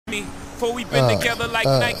Before we been together like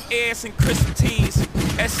Nike Airs and Christmas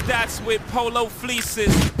S-Dots with polo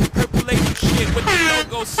fleeces. Purple label shit with the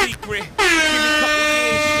logo secret. Give me a couple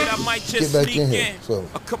years, shit, I might just sneak in.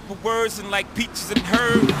 A couple words and like peaches and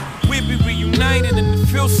herb. We'll be reunited and it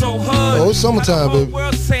feels so hood. Oh, it's summertime, baby.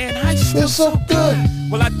 World saying, I feel so good.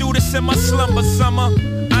 Well, I do this in my slumber summer.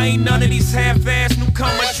 I ain't none of these half-ass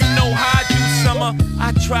newcomers. You know how I do summer.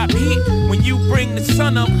 I drop heat when you bring the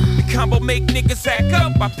sun up. The combo make niggas act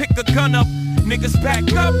up. I pick a gun up. Niggas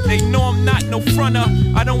back up. They know I'm not no fronter.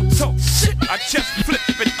 I don't talk shit. I just flip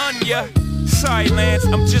it on ya. Sorry, Lance.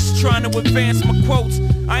 I'm just trying to advance my quotes.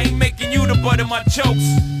 I ain't making you the butt of my jokes.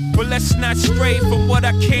 But let's not stray from what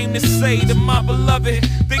I came to say to my beloved.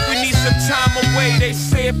 Think we need some time away. They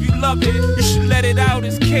say if you love it, you should let it out.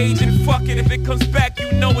 It's cage and fuck it. If it comes back,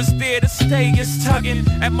 you know it's there to stay. It's tugging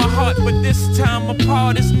at my heart, but this time a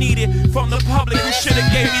part is needed from the public who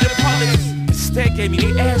should've gave me the politics. Instead gave me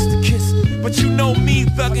the ass to kiss. But you know me,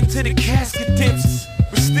 thugging to the casket dips.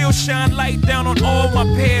 But still shine light down on all my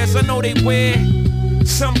pairs. I know they wear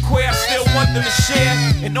some queer, I still want them to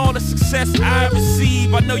share. And all the success I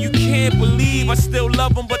receive, I know you can't believe I still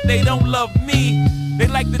love them, but they don't love me. They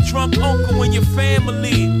like the drunk uncle in your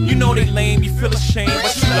family. You know they lame, you feel ashamed,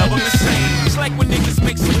 but you love them the same. It's like when niggas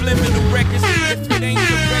make subliminal records. If it ain't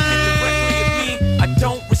directed directly at me, I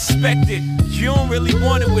don't respect it. You don't really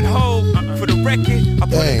want it with Hov. For the record, I put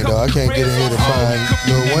dang, though, I can't get in here to find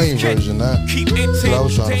Lil Wayne version now. Keep it I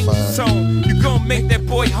was trying to find. You gon' make that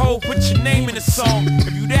boy Hov put your name in the song.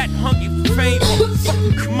 If you that hungry for fame,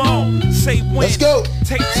 come on, say when. Let's go.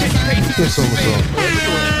 Take 10 pages. Get so much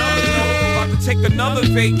About to take another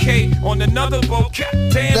vacay on another boat. Damn,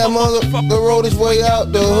 that motherfucker rode his way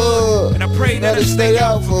out the hood. And I pray that it stay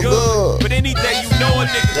out for good. But any day you know a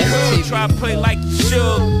nigga could try to play like you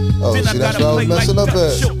should. Oh, then see, I that's gotta what I play was messing like up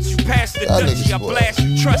at. Schultz. You pass the Dutchie, I blast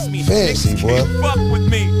you, trust me. Fancy, Niggas boy. can't fuck with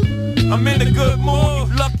me. I'm in a good mood,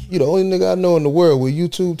 you lucky. You the only nigga I know in the world with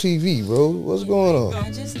YouTube TV, bro. What's going on?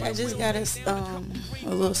 I just got a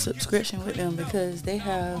little subscription with them because they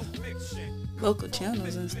have local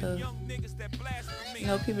channels and stuff. You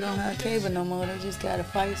know, people don't have cable no more. They just got a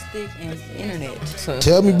Fire Stick and internet. So,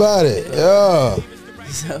 tell me about it. Yeah.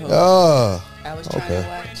 So yeah. I was trying to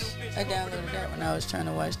watch. I downloaded that when I was trying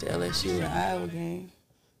to watch the LSU and Iowa game.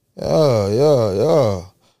 Yeah.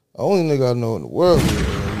 Only nigga I know in the world with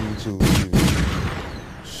YouTube TV.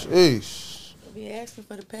 Sheesh. Be asking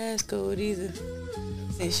for the passcode either.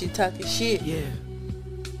 Since she talking shit. Yeah.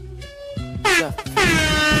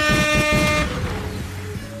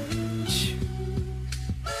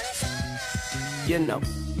 You know,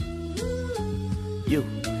 you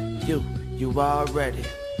already.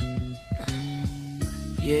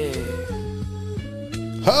 Yeah.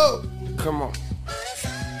 Ho! Come on.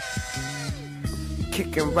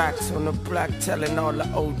 Kicking rocks on the block, telling all the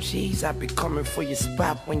OGs I be coming for your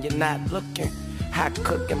spot when you're not looking. Hot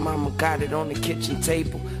cooking, mama got it on the kitchen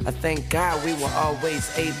table. I thank God we were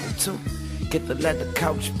always able to get the leather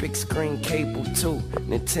couch, big screen cable too.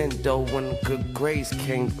 Nintendo when the good grades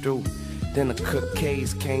came through. Then the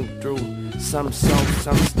cookies came through. Some sold,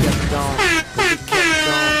 some stepped on, but we kept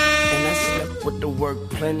on. And I slept with the work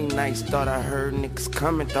plenty nights. Thought I heard niggas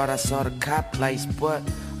coming, thought I saw the cop lights, but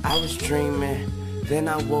I was dreaming. Then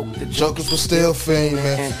I woke the jokers were still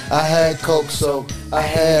fiending. I had coke, so I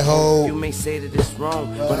had hope. You may say that it's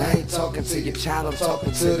wrong, but I ain't talking to your child, I'm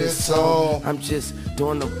talking to this song. I'm just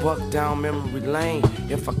doing the buck down memory lane.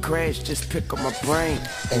 If I crash, just pick up my brain.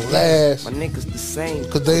 And last, my niggas the same,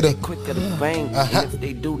 cause they the quicker to bang. And if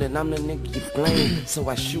they do, then I'm the nigga you blame. So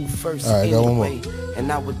I shoot first anyway, and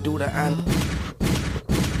I would do the honor.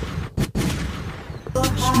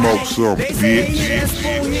 Smoke some, they say that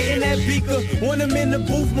spoon hitting that beaker. When I'm in the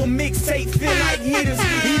booth, my mixtape feel like hitters.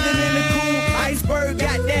 Even in the cool, Iceberg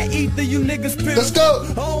got that ether, you niggas pill. Let's go.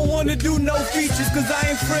 I don't wanna do no features, cause I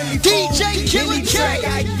ain't friendly. DJ Killer K.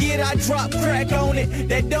 I get, I drop crack on it.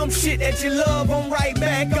 That dumb shit that you love, I'm right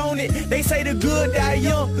back on it. They say the good die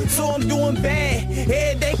young, so I'm doing bad.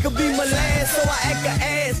 Every day could be my last, so I act a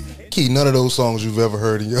ass. Key, none of those songs you've ever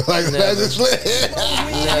heard in your life. Never.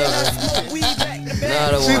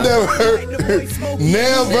 She never heard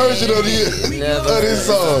now version of this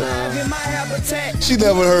song. She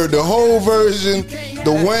never heard the whole version,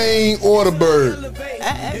 the Wayne or the Bird.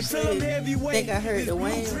 actually think I heard the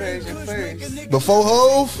Wayne version first. Before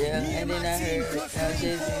Hove? Yeah, and then I heard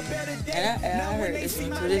Jay-Z. And I heard this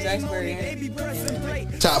one too. This Iceberg.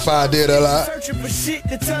 Yeah. Top 5 did a lot. Searching for shit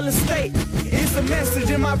to tell a state. It's a message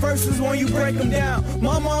in my verses when you break them down.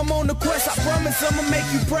 Mama, I'm on the quest. I promise I'ma make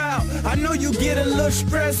you proud. I know you get a little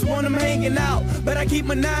stressed when I'm hanging out, but I keep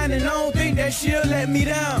my 9 and I don't think that she'll let me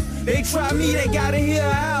down. They try me, they gotta hear her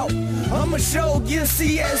out. I'ma show, give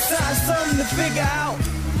CSI something to figure out.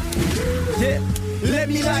 Yeah. Let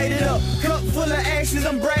me light it up. Cup full of ashes,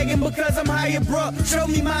 I'm bragging because I'm higher, bruh. Show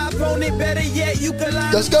me my opponent, better yet, you can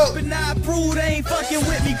line Let's go. up and I prove they ain't fucking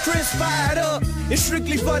with me. Chris fired up. It's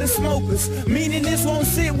strictly for the smokers, meaning this won't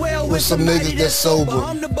sit well with some somebody niggas that's sober.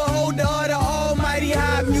 I'm the beholder of the almighty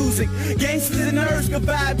high music. Gangsters and nerds could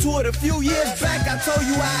vibe to it. A few years back, I told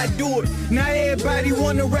you how I do it. Now everybody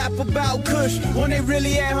wanna rap about Kush when they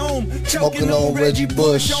really at home, choking on Reggie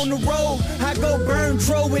Bush. On the road, I go burn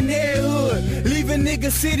Tro in their hood. Leave a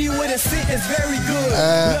nigga city with a sentence very good.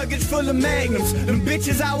 Luggage full of magnums. Them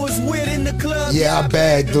bitches I was with in the club. Yeah, I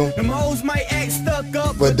bagged them. Them hoes might act stuck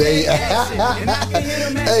up, But they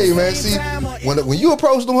hey man, see, when you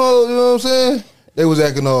approach them hoes, you know what I'm saying? They was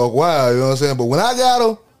acting all wild, you know what I'm saying? But when I got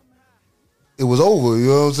them, it was over, you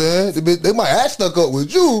know what I'm saying? They might act stuck up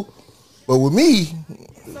with you, but with me,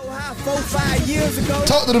 so high 4-5 years ago.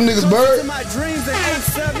 Talk to them niggas, Bird. My dreams in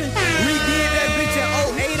 07, redid that bitch in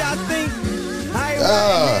 08, I think. I ain't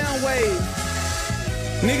riding down wave.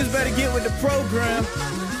 Niggas better get with the program.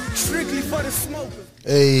 Strictly for the smokers.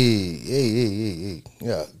 Hey.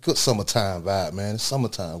 Yeah, good summertime vibe, man. It's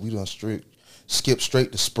summertime. We done skip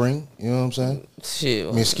straight to spring, you know what I'm saying? Shit.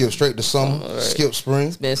 I mean, skip straight to summer, Right. skip spring.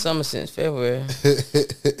 It's been summer since February. Yeah, we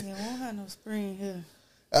don't have no spring here.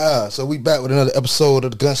 So we back with another episode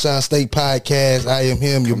of the Gunshine State Podcast. I am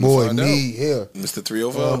him, your boy, me, here. Mr. 305. You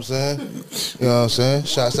know what I'm saying? You know what I'm saying?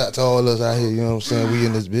 Shouts out to all of us out here, you know what I'm saying? We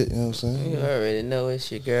in this bit, you know what I'm saying? You already know it's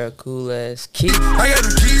your girl, cool ass Keith. I got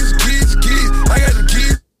them keys. I got them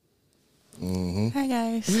keys. Hi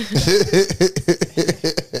guys.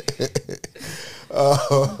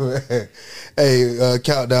 Oh man! Hey,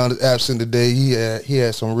 Countdown is absent today. He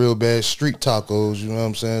had some real bad street tacos. You know what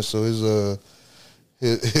I'm saying? So his Let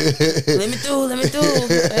me through.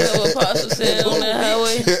 That's what Apostle said on the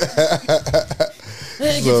highway.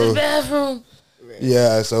 Hey, get to the bathroom.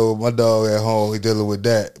 Yeah, so my dog at home, he dealing with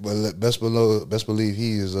that. But best believe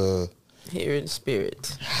he is Here in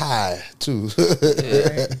spirit. high too.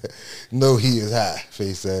 No, he is high.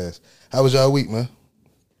 Face ass. How was y'all week, man?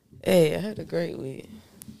 Hey, I had a great week.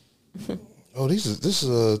 Oh, this is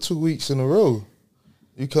 2 weeks in a row.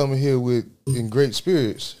 You coming here in great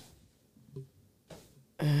spirits.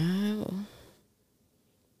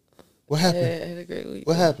 What happened? Yeah, I had a great week.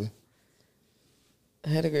 What happened? I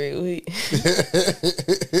had a great week.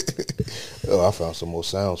 Oh, I found some more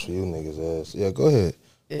sounds for you niggas ass. Yeah, go ahead.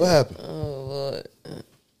 What happened? Oh, Lord.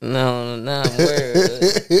 No, I'm worried.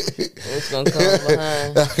 What's going to come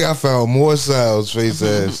behind I found more sounds, face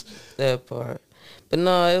ass. that part? But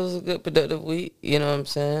no, it was a good, productive week. You know what I'm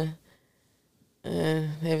saying? And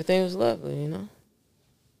everything was lovely, you know?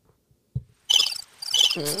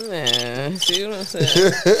 Man, see what I'm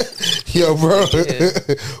saying? Yo, bro. Yeah.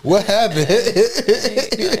 What happened? I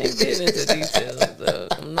ain't getting into details, though.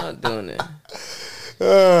 I'm not doing it.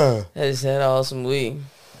 I just had an awesome week.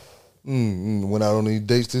 Went out on any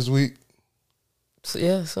dates this week? So,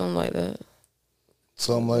 yeah, something like that.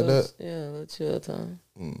 Something like that? Yeah, a little chill time.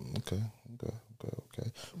 Okay.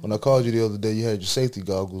 When I called you the other day, you had your safety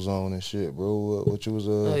goggles on and shit, bro. What you was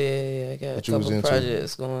Oh, yeah. I got a couple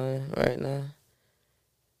projects going right now.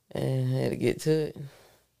 And I had to get to it.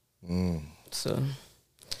 So,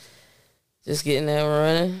 just getting that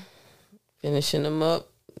running, finishing them up.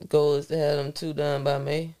 Goal is to have them 2 done by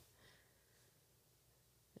May.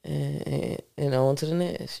 And on to the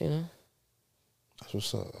next, you know. That's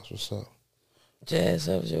what's up. Jazz,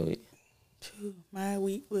 how was your week? My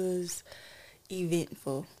week was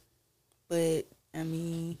eventful, but I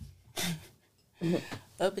mean,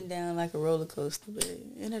 up and down like a roller coaster. But it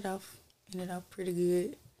ended off pretty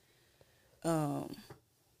good. I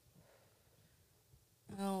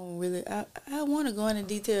don't really. I want to go into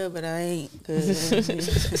detail, but I ain't. That's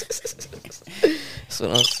what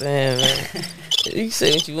I'm saying, man. You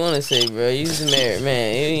say what you want to say, bro. You's a married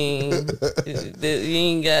man. You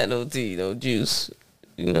ain't got no tea, no juice.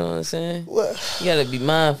 You know what I'm saying? What? You gotta be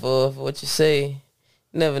mindful of what you say.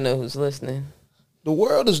 You never know who's listening. The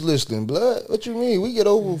world is listening, blood. What you mean? We get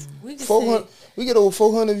over 400. We get over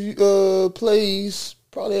 400 plays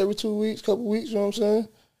probably every 2 weeks, couple weeks. You know what I'm saying?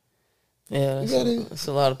 Yeah, that's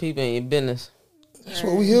a lot of people in your business. That's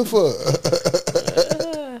what we here for.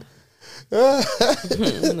 No.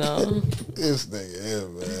 This nigga here,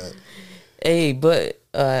 man. Hey, but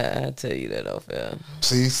I tell you that off air.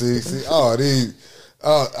 See. Oh, these.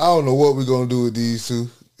 I don't know what we're gonna do with these two.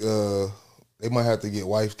 They might have to get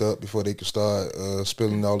wifed up before they can start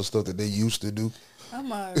spilling all the stuff that they used to do.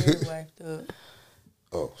 I'm already wiped up.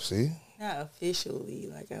 Oh, see? Not officially,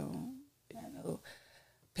 like I don't know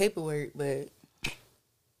paperwork, but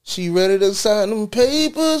she ready to sign them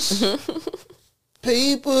papers.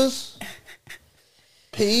 Papers.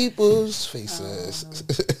 Face ass. Do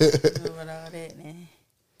with all that, man.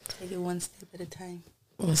 Take it one step at a time.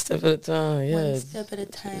 One step at a time, yeah. One step at a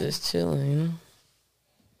time. Just chilling, you know.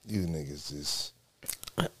 You niggas just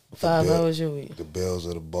 5 hours a week. The bells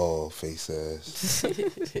of the ball, face ass.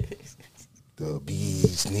 The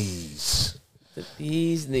bee's knees. The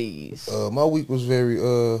bee's knees. My week was very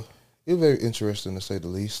interesting to say the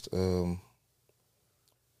least. We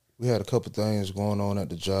had a couple things going on at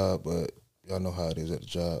the job, but y'all know how it is at the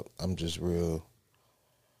job. I'm just real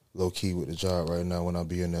low key with the job right now when I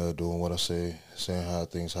be in there doing what I say, saying how I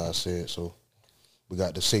say it. So we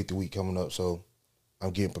got the safety week coming up, so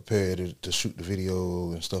I'm getting prepared to shoot the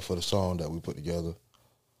video and stuff for the song that we put together.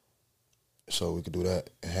 So we could do that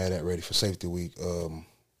and have that ready for safety week. Can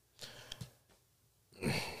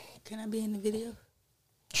I be in the video?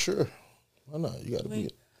 Sure. Why not? You got to be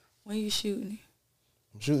it. When you shooting it?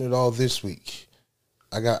 I'm shooting it all this week.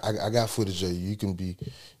 I got footage of you. You can be.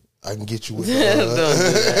 I can get you with. Don't do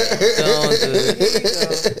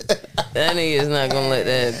that. That nigga is not gonna let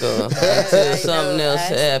that go until something else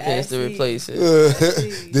happens to replace it.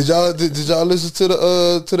 Did y'all listen to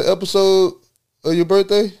the episode of your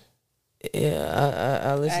birthday? Yeah,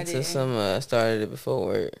 I listened to some. I started it before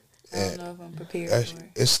work. I don't know if I'm prepared for it.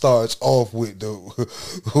 It starts off with a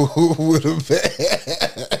bang.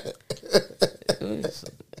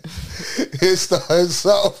 It starts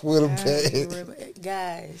off with a bang.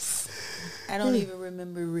 Guys, I don't even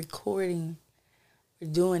remember recording or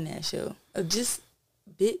doing that show. Just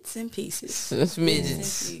bits and pieces.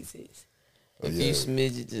 Smidgets. A few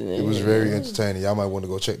smidgets in there. It was very entertaining. Y'all might want to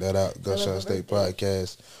go check that out. Gunshot State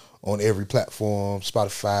Podcast on every platform,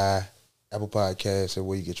 Spotify, Apple Podcasts, and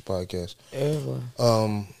where you get your podcasts.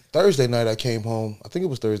 Thursday night I came home. I think it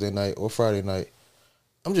was Thursday night or Friday night.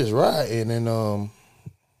 I'm just riding and I'm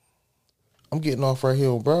getting off right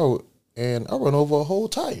here on Broward and I run over a whole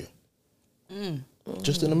tire.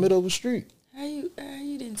 Just in the middle of the street. How you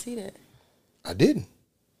didn't see that? I didn't.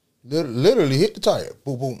 Literally hit the tire.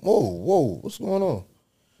 Boom, boom. Whoa, what's going on?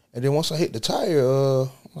 And then once I hit the tire,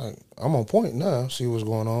 I'm on point now. See what's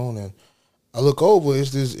going on, and I look over.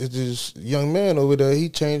 It's this young man over there. He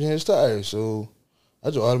changing his tires, so I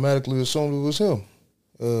just automatically assumed it was him.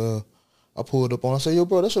 I pulled up on. I said, "Yo,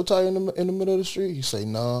 bro, that's your tire in the middle of the street." He say,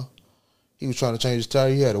 "Nah." He was trying to change his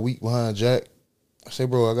tire. He had a week behind jack. I say,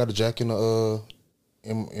 "Bro, I got a jack in my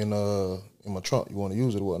trunk. You want to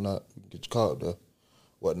use it or whatnot? You can get your car up there,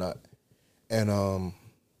 whatnot." And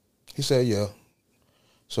he said, "Yeah."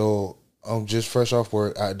 So I'm just fresh off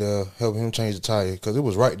work out there helping him change the tire because it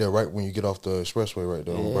was right there, right when you get off the expressway, right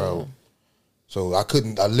there on Broward. So I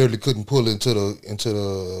literally couldn't pull into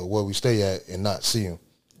the where we stay at and not see him.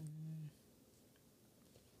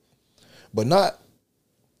 But not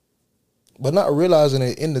realizing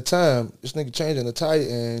it in the time, this nigga changing the tire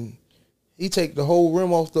and he take the whole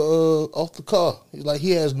rim off the car. He's like, he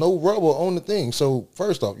has no rubber on the thing. So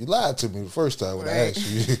first off, you lied to me the first time when I asked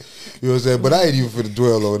you. You know what I'm saying? But I ain't even finna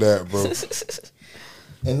dwell on that, bro.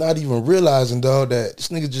 And not even realizing, dog, that this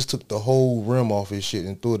nigga just took the whole rim off his shit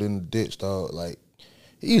and threw it in the ditch, dog. Like,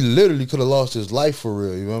 he literally could have lost his life for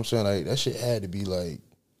real. You know what I'm saying? Like, that shit had to be, like,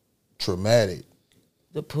 traumatic.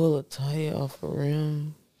 To pull a tire off a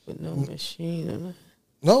rim with no machine or nothing?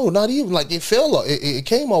 No, not even. Like, it fell off. It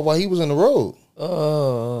came off while he was in the road.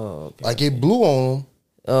 Oh, okay. Like, it blew on him.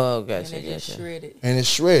 Oh, gotcha. And it shredded. And it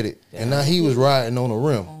shredded. Damn. And now he was riding on the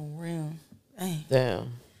rim. On rim. Dang.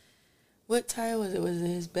 Damn. What tire was it? Was it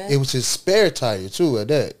his back? It was his spare tire, too, at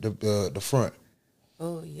that, the front.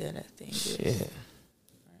 Oh, yeah, that thing. Shit.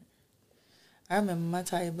 I remember my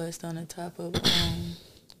tire bust on the top of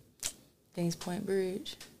Things Point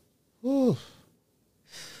Bridge. Ooh.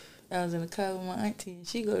 I was in the car with my auntie, and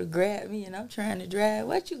she go to grab me, and I'm trying to drive.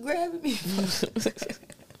 What you grabbing me for?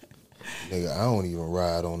 Nigga, I don't even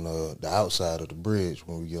ride on the outside of the bridge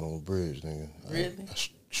when we get on the bridge, nigga. Really?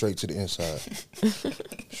 Straight to the inside.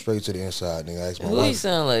 Straight to the inside, nigga. I asked my Who wife. you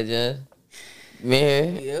sound like, Jeff?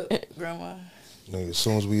 Mary? Yep, grandma. Nigga, as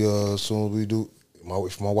soon as we do,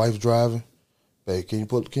 if my wife's driving, hey, can you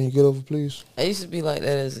get over, please? I used to be like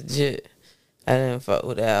that as a jit. I didn't fuck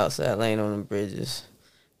with the outside lane on the bridges.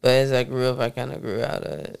 But as I grew up, I kind of grew out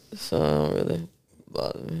of it. So it don't really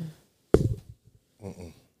bother me.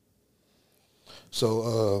 Mm-mm.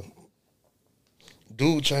 So,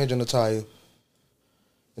 dude changing the tire.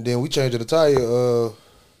 And then we changing the tire.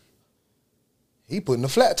 He putting the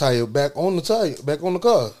flat tire back on the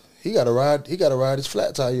car. He gotta ride his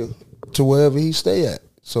flat tire to wherever he stay at.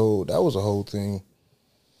 So that was a whole thing.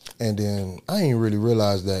 And then I ain't really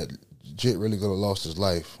realized that Jit really could have lost his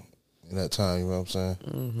life in that time. You know what I'm saying?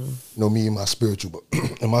 Mm-hmm. You know, me and my spiritual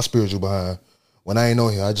behind. When I ain't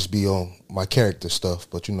on here, I just be on my character stuff.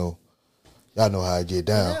 But you know, y'all know how I get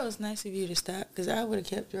down. Well, that was nice of you to stop, because I would have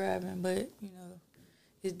kept driving. But you know,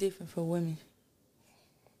 it's different for women.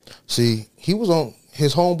 See, his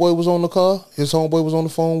homeboy was on the car. His homeboy was on the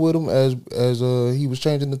phone with him as he was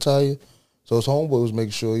changing the tire. So his homeboy was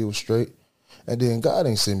making sure he was straight. And then God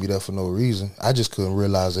ain't send me that for no reason. I just couldn't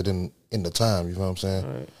realize it in the time. You know what I'm saying?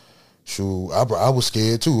 Right. Shoot, I was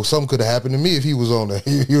scared too. Something could have happened to me if he was on there.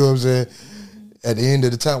 You know what I'm saying? At the end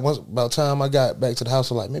of the time, about time I got back to the house,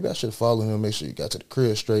 I'm like, maybe I should follow him, make sure he got to the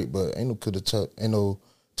crib straight. But ain't no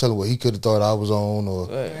telling what he could have thought I was on, or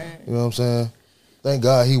right. You know what I'm saying? Thank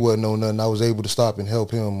God he wasn't on nothing. I was able to stop and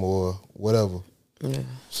help him or whatever. Yeah.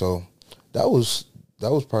 So that was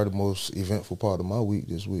probably the most eventful part of my week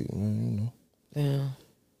this week, man. You know.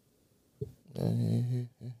 Yeah.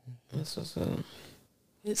 That's what's up.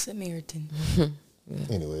 It's Samaritan.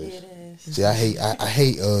 Anyways, it is. See, I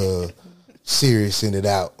hate seriousing it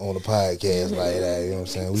out on the podcast like that. You know what I'm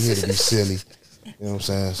saying? We here to be silly. You know what I'm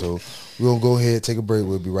saying? So we're going to go ahead, take a break.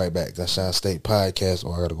 We'll be right back. Gunshine State Podcast.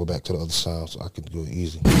 I got to go back to the other sound so I can go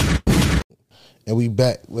easy. And we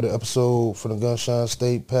back with an episode for the Gunshine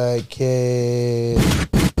State Podcast.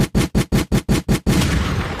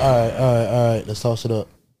 All right. Let's toss it up.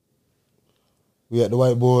 We at the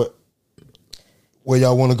whiteboard. Where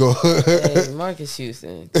y'all want to go? Hey, Marcus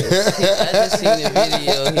Houston. I just seen the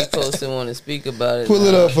video he posted, want to speak about it. Pull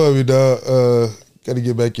it up for me, dog. Got to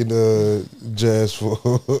get back in the jazz for.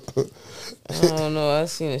 I don't know. I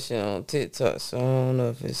seen this shit on TikTok, so I don't know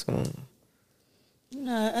if it's going to.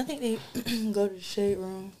 No, I think they go to the Shade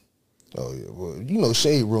Room. Oh, yeah. Well, you know,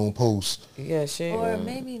 Shade Room posts. Yeah, Shade Room. Or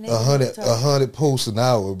maybe 100 posts an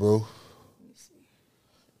hour, bro.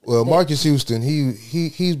 Well, Marcus Houston,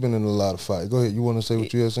 he's been in a lot of fights. Go ahead. You want to say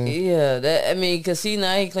what you had seen? Yeah, because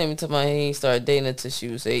now he claiming to my he ain't started dating until she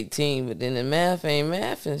was 18, but then the math ain't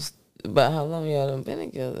mathing about how long y'all done been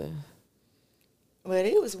together. But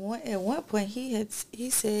it was at one point he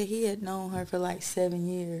said he had known her for like 7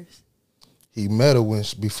 years. He met her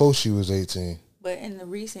before she was 18. But in the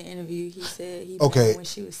recent interview, he said he met her when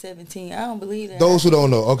she was 17. I don't believe that. Those who don't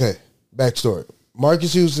know, okay, backstory.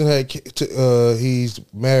 Marcus Houston he's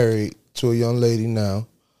married to a young lady now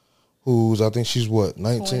who's, I think she's what,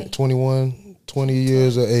 19, 21, 20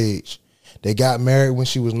 years of age. They got married when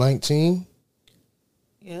she was 19.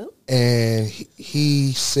 Yep. And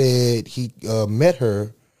he said he met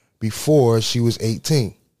her before she was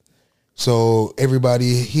 18. So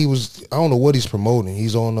everybody, I don't know what he's promoting.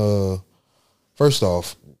 He's on, first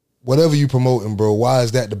off, whatever you promoting, bro, why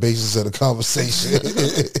is that the basis of the conversation?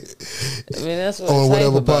 I mean, that's what on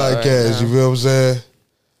whatever podcast, right, you feel what I'm saying?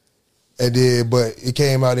 And then, but it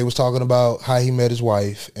came out, they was talking about how he met his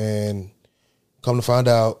wife, and come to find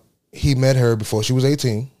out, he met her before she was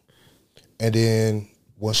 18. And then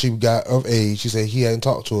when she got of age, he said he hadn't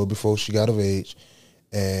talked to her before she got of age.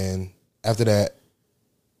 And after that,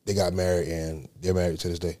 they got married, and they're married to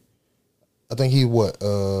this day. I think he what?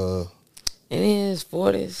 In his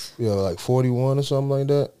 40s. Yeah, like 41 or something like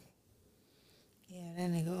that. Yeah, that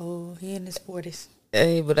nigga old. He in his 40s.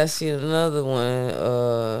 Hey, but I see another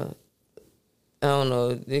one. I don't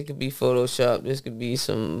know. It could be Photoshop. This could be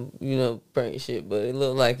some, prank shit. But it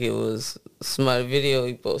looked like it was somebody video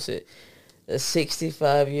he posted. A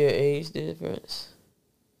 65-year age difference.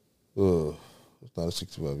 It's not a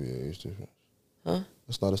 65-year age difference. Huh?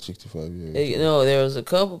 It's not a 65-year age. No, there was a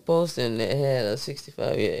couple posting that had a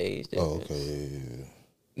 65-year age difference. Oh, okay, yeah.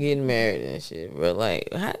 Getting married and shit, bro. Like,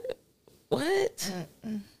 what?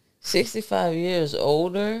 65 years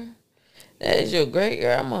older? That is your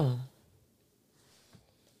great-grandma.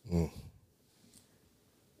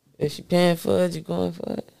 Is she paying for it? You going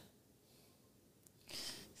for it?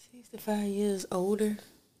 65 years older?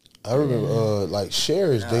 I remember, like,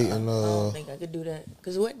 Cher is dating. I don't think I could do that.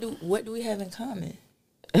 Because what do we have in common?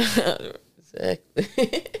 Exactly.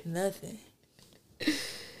 Nothing.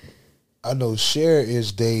 I know Cher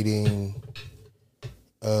is dating,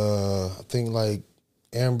 I think, like,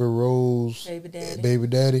 Amber Rose. Baby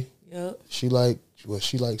Daddy. Yep. She like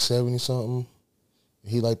 70-something.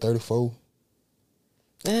 He like 34.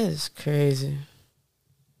 That is crazy.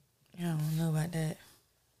 I don't know about that.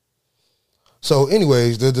 So,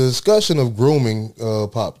 anyways, the discussion of grooming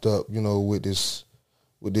popped up, you know, with this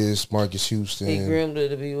Marcus Houston. He groomed her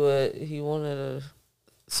to be what he wanted her.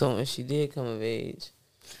 So when she did come of age,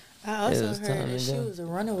 I also heard that she was a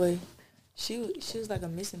runaway. She was like a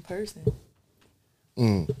missing person.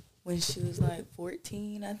 When she was like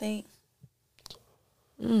 14, I think.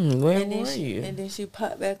 Where were you? And then she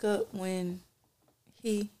popped back up when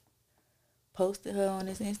he posted her on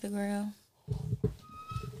his Instagram.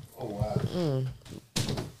 Oh, wow.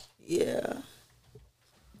 Yeah.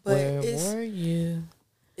 But where were you?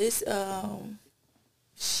 It's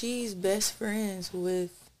she's best friends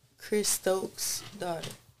with Chris Stokes'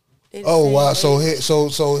 daughter. Oh wow! So here's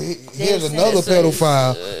another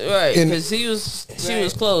pedophile, right? Because she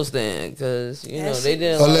was close then, because you know they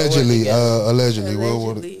did allegedly.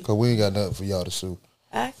 Because we ain't got nothing for y'all to sue.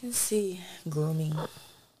 I can see grooming.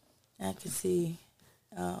 I can see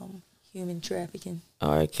human trafficking.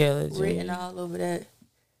 R. Kelly Jr. written all over that.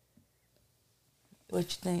 What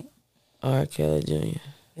you think? R. Kelly Jr.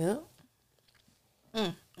 Yep.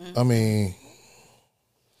 I mean,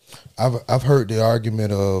 I've heard the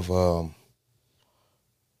argument of,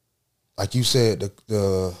 like you said,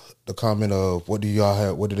 the comment of what do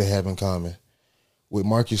they have in common? With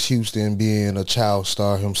Marcus Houston being a child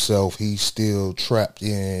star himself, he's still trapped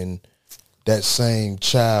in that same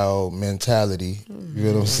child mentality. You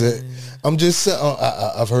know what I'm saying? I'm just saying,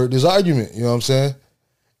 I've heard this argument. You know what I'm saying?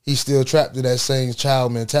 He's still trapped in that same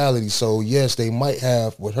child mentality. So yes, they might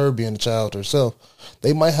have, with her being a child herself,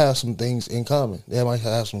 they might have some things in common. They might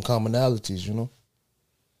have some commonalities, you know?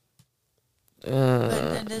 But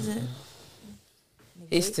that doesn't...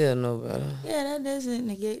 He still know better. Yeah, that doesn't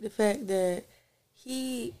negate the fact that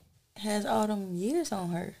he has all them years on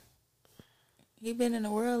her. He been in the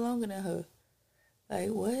world longer than her. Like,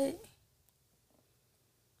 what?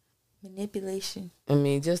 Manipulation. I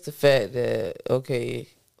mean, just the fact that, okay,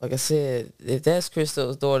 like I said, if that's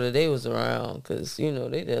Christo's daughter, they was around because, you know,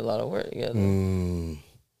 they did a lot of work together.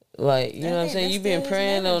 Like, you know what I'm saying? You've been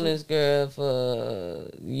preying on this girl for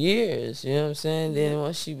years, you know what I'm saying? Then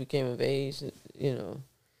once she became of age, you know,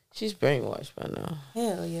 she's brainwashed by now.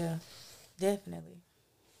 Hell yeah. Definitely.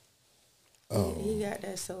 He got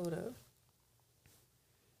that sold up.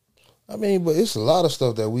 I mean, but it's a lot of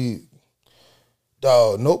stuff that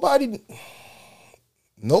nobody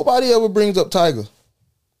ever brings up Tiger.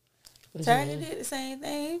 Tiger did the same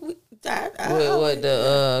thing. With the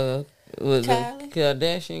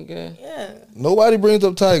Kardashian girl? Yeah. Nobody brings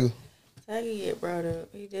up Tiger. Tiger get brought up.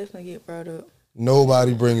 He definitely get brought up.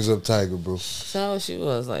 Nobody brings up Tiger, bro. So she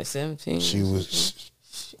was like 17. She was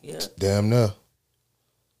damn near.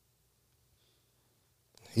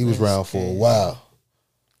 He was around for a while.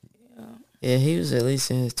 Yeah, he was at least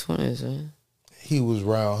in his 20s, man. He was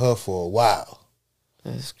around her for a while.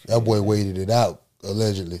 That's crazy. That boy waited it out,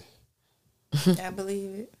 allegedly. I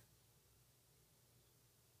believe it.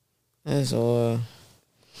 That's all.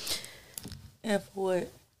 And for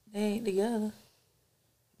what? They ain't together.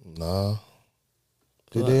 Nah.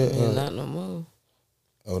 Did they? Not no more.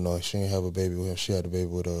 Oh, no, she didn't have a baby with him. She had a baby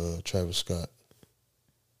with Travis Scott.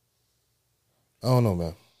 I don't know,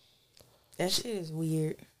 man. That shit is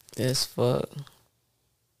weird. That's fuck.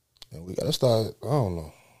 And we got to start, I don't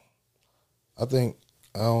know. I think,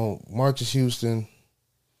 Marcus Houston,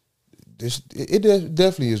 it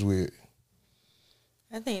definitely is weird.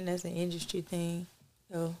 I think that's an industry thing,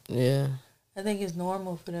 though. Yeah. I think it's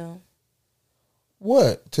normal for them.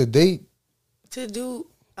 What? To date? To do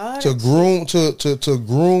to groom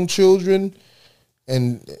children,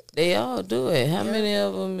 and they all do it. How many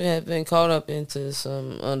of them have been caught up into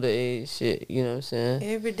some underage shit? You know what I'm saying?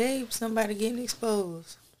 Every day, somebody getting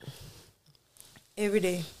exposed. Every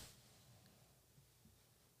day.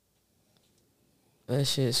 That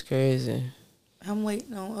shit's crazy. I'm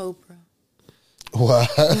waiting on Oprah. Why?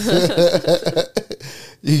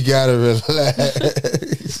 You gotta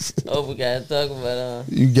relax. Oprah gotta talk about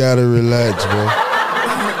You gotta relax, bro.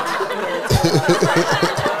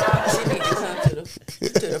 She need to come to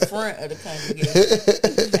the front of the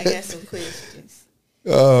congregation. I got some questions.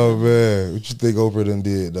 Oh man, what you think Oprah done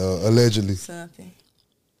did, dog? Allegedly. Something.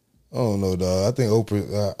 I don't know, dog. I think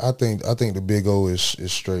Oprah. I think the Big O is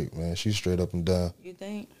straight, man. She's straight up and down. You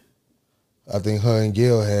think? I think her and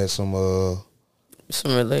Gail had some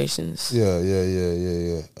relations. Yeah.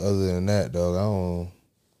 Other than that, dog, I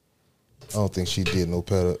don't think she did no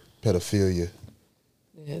pedophilia.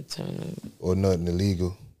 Yeah, or nothing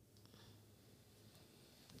illegal.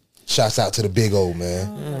 Shouts out to the Big O,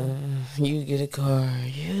 man. You get a car.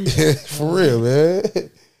 Yeah. For real, man.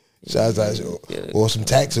 Shouts out. Or some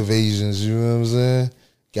tax evasions, you know what I'm saying?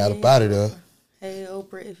 Got up out of there. Hey,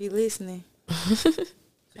 Oprah, if you're listening,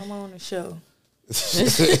 come on the show.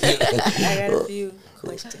 I got a few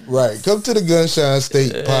questions. Right. Come to the Gunshine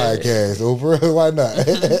State podcast, Oprah. Why not?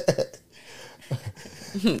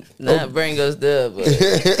 Not bring us there, but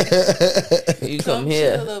you come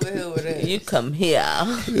here. You come here.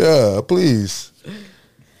 Yeah, please.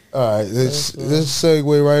 All right, let's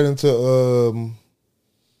segue right into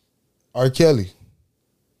R. Kelly.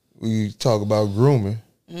 We talk about grooming.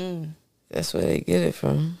 That's where they get it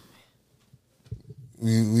from.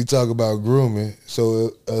 We talk about grooming.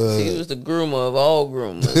 So he was the groomer of all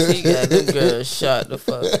groomers. He got them girls shot the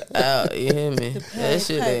fuck out. You hear me? That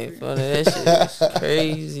shit ain't funny. That shit is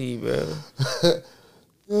crazy, bro.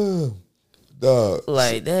 Dog.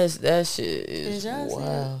 Like that shit is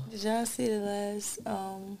wow. Did y'all see the last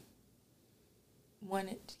one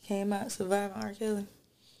that came out, Surviving R. Kelly?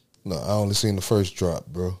 No, I only seen the first drop,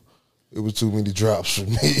 bro. It was too many drops for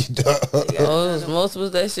me, dog. Oh, it was multiple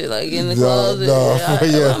that shit like in the closet.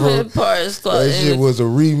 That shit was a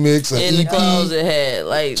remix. In the closet had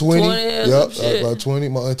like 20 Yep, about 20.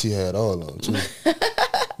 My auntie had all of them too.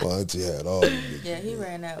 My auntie had all of them. Yeah, he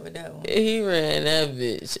ran out with that one. He ran that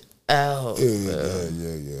bitch out.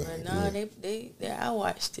 Yeah. But no, they I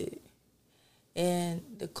watched it, and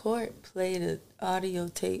the court played an audio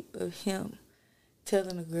tape of him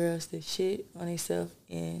telling the girls to shit on himself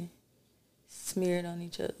and smear it on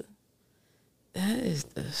each other. That is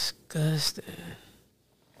disgusting.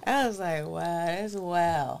 I was like, wow, that's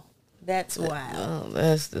wild. That's wild. Oh,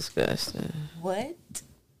 that's disgusting. What?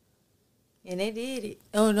 And they did it.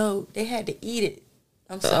 Oh no, they had to eat it.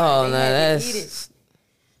 I'm sorry. Oh, they had to eat it.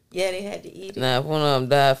 Yeah, they had to eat it. Now, if one of them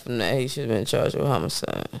died from that, he should have been charged with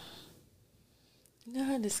homicide. You know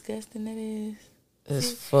how disgusting that is?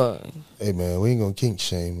 It's fuck. Hey man, we ain't gonna kink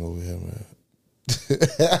shame over here, man.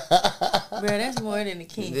 Bro, that's more than a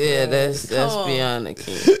kink. Yeah, bro. that's beyond a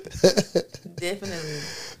kink. Definitely.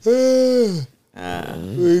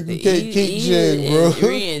 We can't kink shame, bro.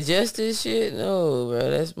 Re-ingest this shit? No, bro,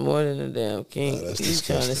 that's more than a damn kink. He's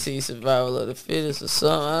trying to see survival of the fittest or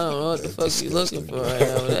something. I don't know what the fuck you looking for right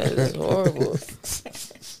now. That is horrible.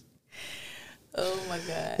 Oh my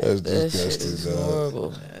God. That's that disgusting, shit is dog.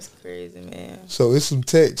 horrible. That's crazy, man. So it's some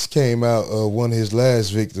text came out of one of his last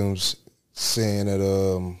victims saying that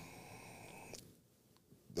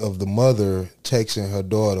of the mother texting her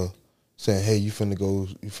daughter saying, "Hey, you finna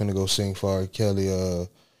go sing for R. Kelly.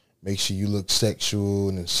 Make sure you look sexual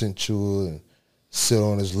and sensual and sit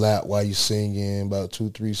on his lap while you singing about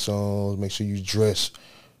 2-3 songs. Make sure you dress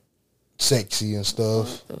sexy and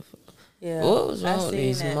stuff." Yeah. What was wrong with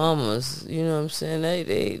these mamas? You know what I'm saying?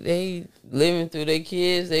 They living through their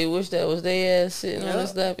kids. They wish that was their ass sitting on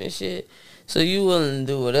his lap and shit. So you willing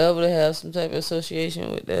to do whatever to have some type of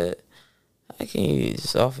association with that? How can you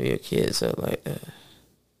just offer your kids up like that?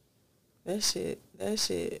 That shit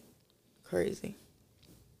crazy.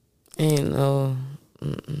 Ain't no.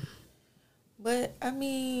 But I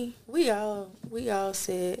mean, we all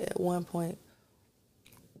said at one point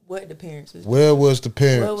what the parents was doing. Where was the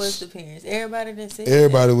parents? What was the parents? Everybody didn't say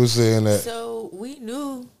Everybody was saying that. So we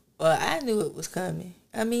knew, well, I knew it was coming.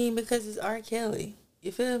 I mean, because it's R. Kelly.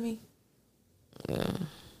 You feel me? Yeah.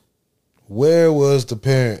 Where was the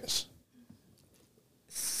parents?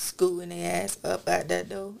 Scooting their ass up out that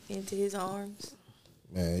door into his arms.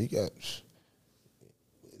 Man, they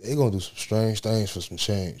gonna do some strange things for some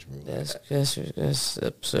change, bro. That's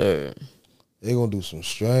absurd. They gonna do some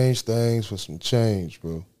strange things for some change,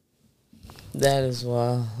 bro. That is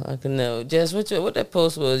wild. I can know. Jess, what that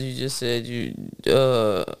post was you just said you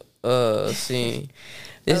seen?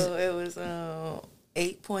 It was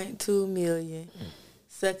 8.2 million.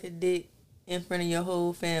 Suck a dick in front of your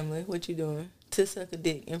whole family. What you doing? To suck a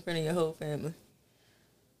dick in front of your whole family.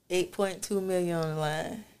 8.2 million on the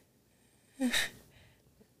line. What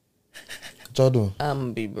y'all doing? I'm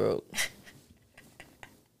gonna be broke.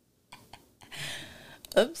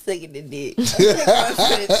 I'm sucking the dick. I'm taking one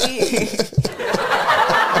for the team.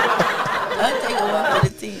 I'm taking one for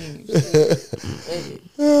the team.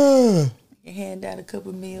 I can hand out a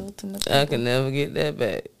couple meals to my people. I can never get that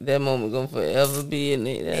back. That moment gonna forever be in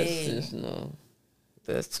it. That's just no.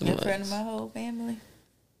 That's too much. In front of my whole family.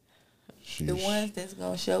 Sheesh. The ones that's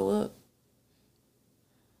gonna show up.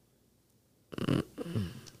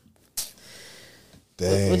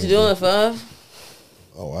 Dang. What you doing, Five?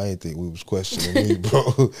 Oh, I didn't think we was questioning me, bro.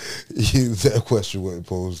 That question wasn't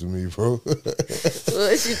posed to me, bro.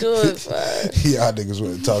 What you doing, Five? Y'all niggas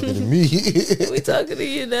wasn't talking to me. We talking to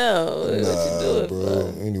you now. What you doing,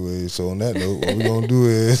 bro. Five? Anyway, so on that note, what we gonna do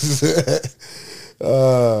is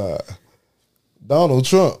Donald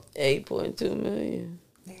Trump. 8.2 million.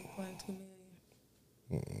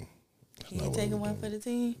 You ain't taking one for the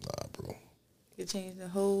team? Nah, bro. It change the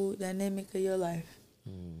whole dynamic of your life.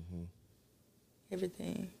 Mm-hmm.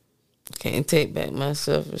 Everything. Can't take back my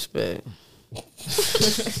self-respect. You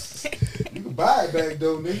can buy it back,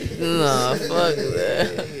 though, nigga. Nah, fuck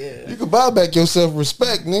that. You can buy back your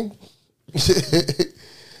self-respect, nigga.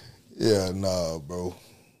 Yeah, nah, bro.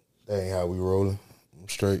 That ain't how we rolling. I'm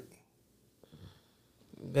straight.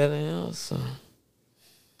 Better than also.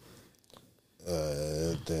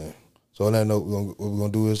 Damn. So on that note, what we're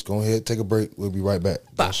gonna do is go ahead, take a break. We'll be right back.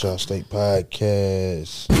 That's our State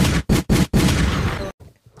Podcast.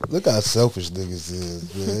 Look how selfish niggas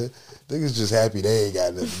is, man. Niggas just happy they ain't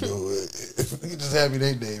got nothing to do with it. Niggas just happy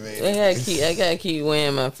they man. I gotta keep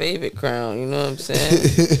wearing my favorite crown, you know what I'm saying?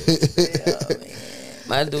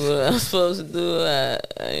 I do what I'm supposed to do, I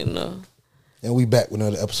you know. And we back with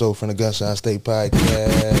another episode from the Gunshot State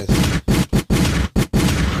Podcast.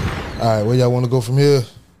 Alright, where y'all wanna go from here?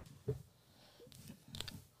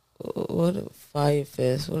 What a Fyre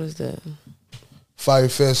Fest? What is that? Fyre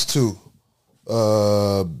Fest 2.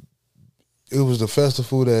 It was the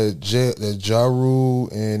festival that Ja Rule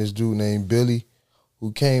and this dude named Billy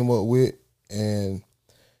who came up with, and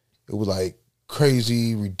it was like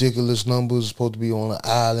crazy, ridiculous numbers, supposed to be on an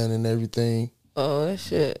island and everything. Oh, that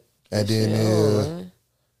shit. And then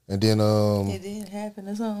it didn't happen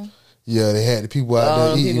or something. Yeah, they had the people out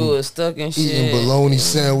there eating. People were stuck in shit. Eating bologna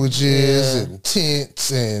sandwiches and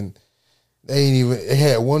tents, and they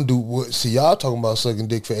had one dude. See, y'all talking about sucking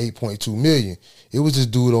dick for $8.2 million. It was this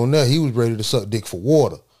dude on there. He was ready to suck dick for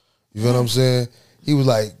water. You know what I'm saying? He was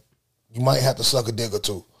like, you might have to suck a dick or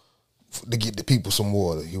two to get the people some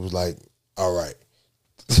water. He was like, all right.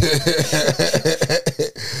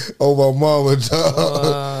 Oh, my mama,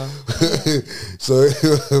 dog. So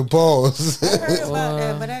pause. I heard about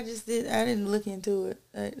that, but I didn't look into it.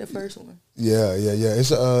 The first one. Yeah.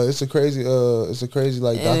 It's a crazy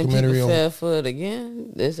like and documentary on. Fell for it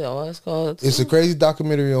again. That's all it's called. It's a crazy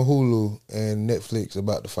documentary on Hulu and Netflix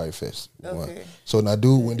about the Fyre Fest. Okay. So now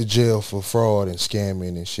dude went to jail for fraud and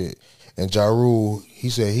scamming and shit. And Ja Rule, he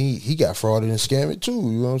said he got frauded and scamming too.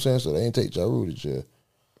 You know what I'm saying? So they ain't take Ja Rule to jail.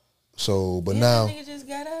 So, but now that nigga just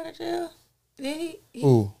got out of jail. Then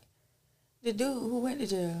who? The dude who went to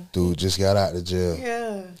jail. Dude just got out of jail.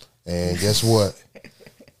 Yeah. And guess what?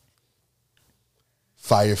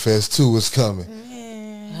 Fyre Fest 2 is coming.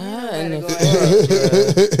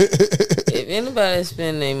 If anybody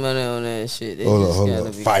spend their money on that shit, they hold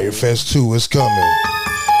on. Fyre Fest 2 is coming.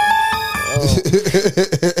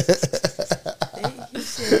 He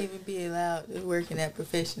shouldn't even be allowed to work in that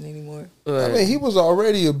profession anymore. Right. I mean, he was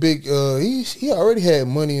already a big. He already had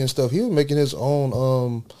money and stuff. He was making his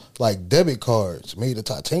own like debit cards made of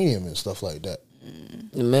titanium and stuff like that.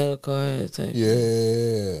 The metal cards.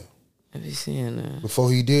 Yeah. Have you seen that?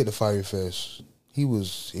 Before he did the Fyre Fest, he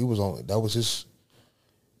was on. That was his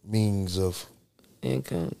means of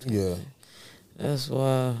income. Yeah. That's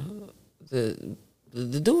why the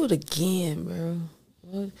do it again, bro.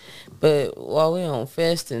 But while we on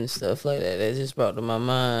fest and stuff like that just brought to my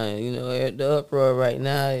mind, you know, the uproar right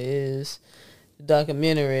now is the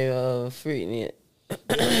documentary of Freaknik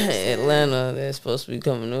Atlanta that's supposed to be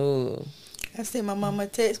coming over. I sent my mama a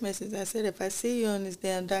text message. I said, if I see you on this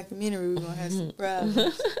damn documentary, we're going to have some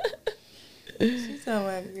problems. She's talking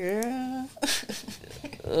about, girl.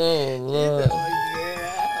 Oh, Lord. She's talking about, girl,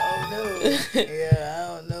 I don't know. Yeah, I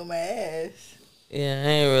don't know my ass. Yeah, I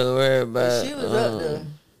ain't really worried about it. She was up there.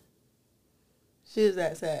 She was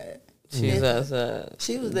outside. She was outside.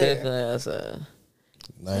 She was there. Definitely outside.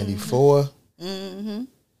 94? Mm-hmm.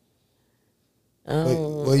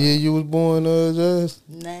 What year you was born, Jazz?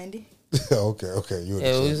 90. Okay. You we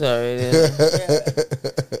was already there.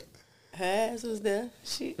 Her ass was there.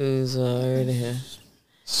 We was already here.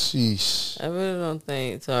 Sheesh. I really don't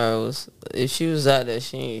think Tara was. If she was out there,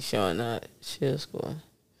 she ain't showing out. She was going.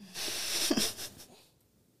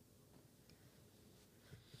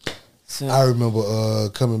 So, I remember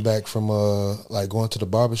coming back from like going to the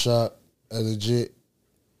barbershop as a jit,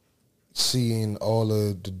 seeing all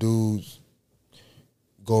of the dudes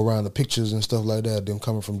go around the pictures and stuff like that, them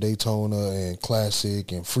coming from Daytona and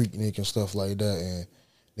Classic and Freaknik and stuff like that, and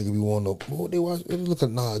nigga be wanting to, they watch, look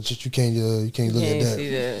at, nah, just you can't look at that.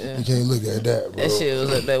 Yeah. You can't look at that, bro. That shit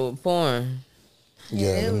was up there with porn.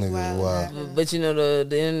 Yeah, them niggas wild. But you know the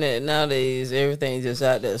internet nowadays, everything just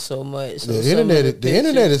out there so much. So the internet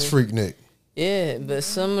is Freaknik. Yeah, but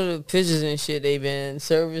some of the pictures and shit they been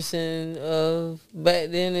servicing back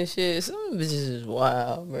then and shit, some of the bitches is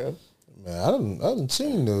wild, bro. Man, I done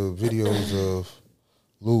seen the videos of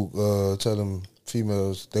Luke telling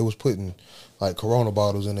females they was putting like Corona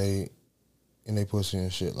bottles in in their pussy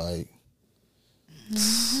and shit. Like,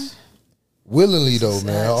 willingly though,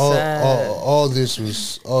 man. All this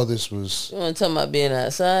was. You want to talk about being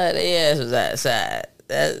outside? Their ass was outside.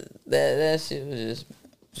 That shit was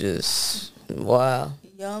just wild.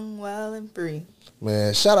 Young, wild, and free.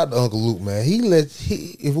 Man, shout out to Uncle Luke, man. If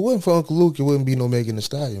it wasn't for Uncle Luke, it wouldn't be no Megan Thee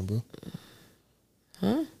Stallion, bro.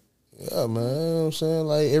 Huh? Yeah, man. You know what I'm saying?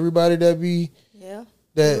 Like, everybody that be... Yeah.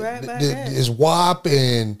 That is WAP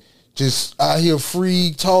and just out here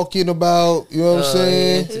free talking about, you know what I'm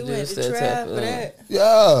saying? He went to trial for that.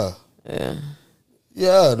 Yeah. Yeah.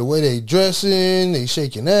 Yeah, the way they dressing, they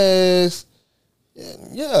shaking ass.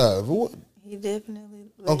 Yeah. He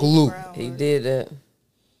definitely... Uncle Luke. He did that.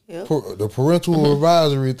 Yep. The parental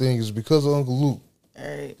advisory thing is because of Uncle Luke. All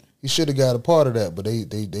right. He should have got a part of that, but they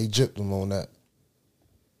gypped him on that.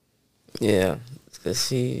 Yeah.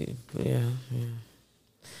 Because yeah.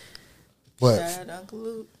 But Shout out to Uncle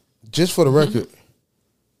Luke. Just for the record,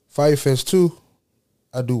 Fyre Fest 2,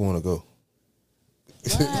 I do want to go.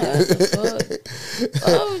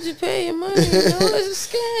 Why would you pay your money?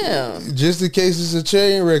 It's a scam. Just in case it's a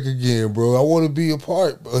chain wreck again, bro. I want to be a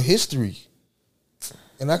part of history.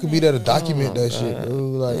 And I could be there to document that shit, bro.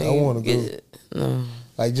 Like, I want to go. No.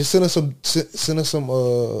 Like, just send us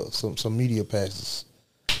some media passes.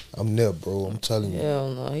 I'm there, bro. I'm telling you. Hell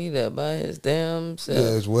no, he there by his damn self.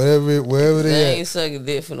 Yeah, it's wherever they ain't sucking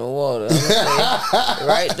dick from the water. I'm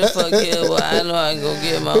right the fuck here. Well, I know I can go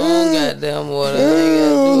get my own goddamn water. I ain't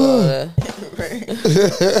gotta do all that.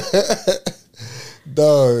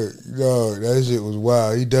 Dog, that shit was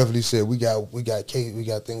wild. He definitely said we got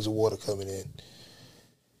things of water coming in,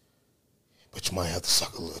 but you might have to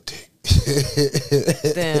suck a little dick.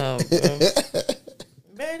 Damn, bro.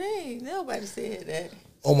 Man, ain't nobody said that.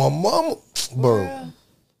 Oh, my mama, bro.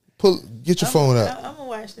 Get your phone out. I'm gonna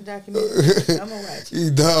watch the documentary. I'm gonna watch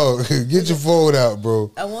it. Dog, get your phone out,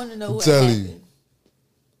 bro. I want to know what happened.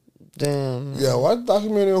 Damn. Yeah, watch the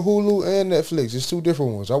documentary on Hulu and Netflix. It's two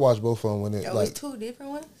different ones. I watched both of them when it's two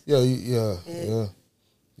different ones? Yeah. You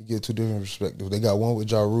get two different perspectives. They got one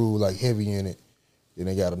with Ja Rule, like, heavy in it. Then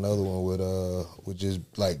they got another one with just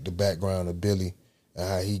like the background of Billy and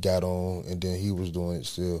how he got on, and then he was doing it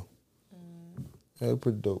still. Yeah,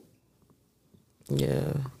 pretty dope.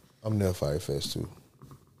 Yeah. I'm there Fyre Fest too.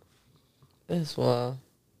 That's wild.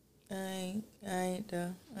 I ain't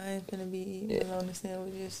though. I ain't finna be eating on the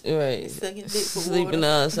sandwiches. Right. Sucking dick for sleeping water.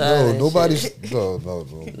 outside. No, nobody's. No.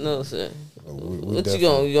 No, sir. No, what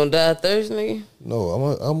you gonna die of thirst, nigga? No,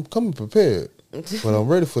 I'm coming prepared, but I'm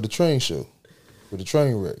ready for the train show, for the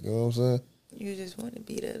train wreck. You know what I'm saying? You just want to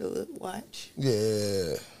be there to look, watch.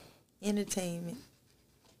 Yeah. Entertainment.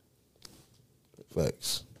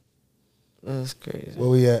 Facts. That's crazy. Where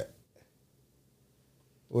we at?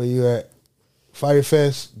 Where you at? Fyre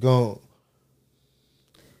Fest gone.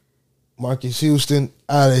 Marcus Houston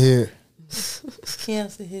out of here.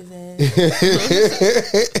 Cancel his ass.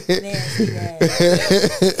 Nasty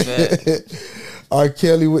ass. R.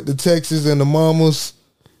 Kelly with the Texas and the Mamas,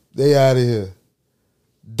 they out of here.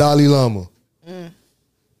 Dalai Lama.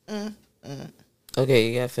 Okay,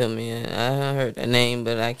 you gotta fill me in. I heard that name,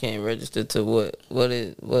 but I can't register to what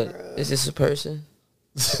is this a person?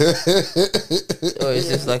 Or is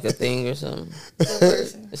this like a thing or something?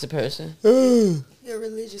 It's a person. You're a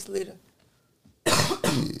religious leader.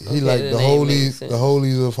 He like the holies of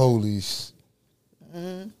holies.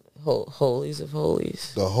 Holies of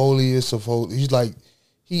holies. The holiest of holies.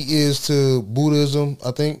 He is to Buddhism,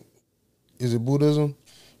 I think. Is it Buddhism?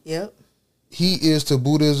 Yep. He is to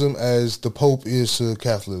Buddhism as the Pope is to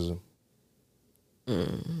Catholicism.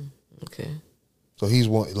 Okay. So he's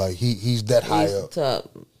one, like he's that high up.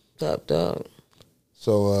 Top dog.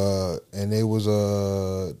 So and they was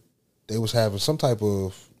having some type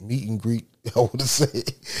of meet and greet. I want to say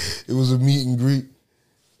it was a meet and greet,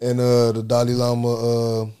 and the Dalai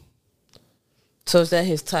Lama. So is that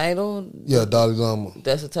his title? Yeah, Dalai Lama.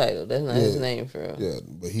 That's a title. That's not his name for real. Yeah,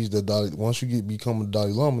 but he's the Dalai. Once you become a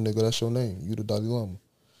Dalai Lama, nigga, that's your name. You the Dalai Lama.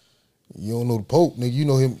 You don't know the Pope, nigga. You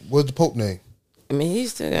know him. What's the Pope name? I mean, he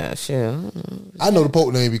still got shit. I know the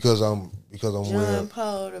Pope name because I'm John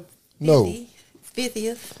Paul the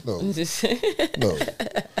 50th. No. No.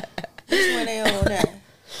 Which one they on now?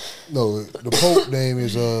 No, the Pope name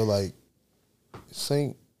is like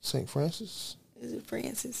Saint Francis. Is it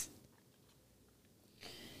Francis?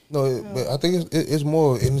 No, but I think it's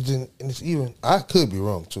more, and it's even. I could be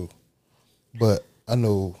wrong too, but I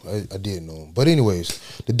know I did know him. But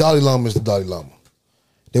anyways, the Dalai Lama is the Dalai Lama.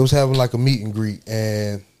 They was having like a meet and greet,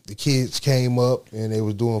 and the kids came up and they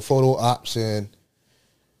was doing photo ops, and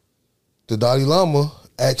the Dalai Lama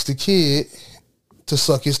asked the kid to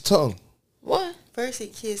suck his tongue. What? first he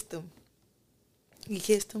kissed him. He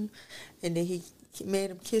kissed him, and then he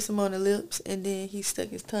made him kiss him on the lips, and then he stuck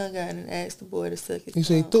his tongue out and asked the boy to suck his tongue. He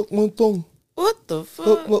said, "Took one tongue." What the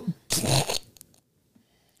fuck? What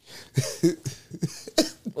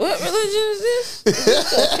religion is this? Is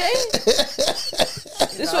this okay?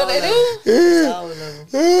 This what they do? All of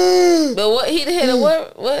them. But what he had a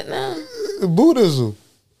what now? Buddhism.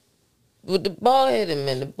 With the bald headed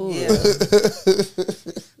man, the Buddha. Yeah.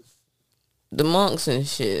 The monks and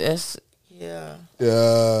shit. That's Yeah.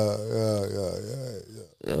 Yeah.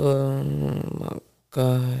 oh my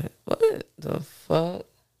God. What the fuck?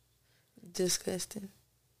 Disgusting.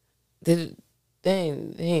 They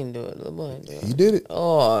ain't do it. The boy ain't do it. He did it.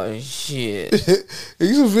 Oh shit.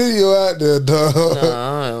 There's a video out there, dog. No,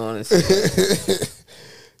 I don't want to see that.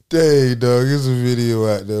 Dang, dog. There's a video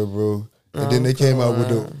out there, bro. And then they came out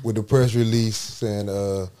with the press release saying,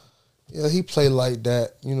 yeah, he played like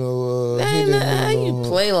that, you know. How you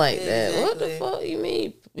play like that? What the fuck you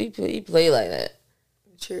mean? He play like that?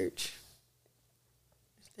 Church.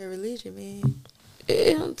 It's their religion, man.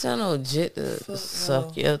 It don't tell no jit to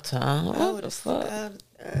suck your tongue. What the fuck?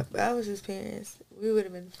 I was his parents. We would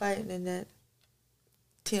have been fighting in that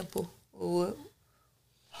temple or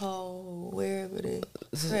hall, wherever they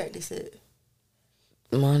practice it.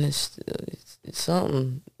 Mine is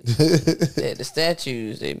something that the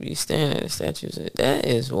statues, they be staring at the statues. That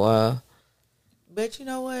is wild. But you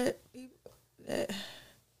know what?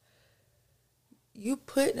 You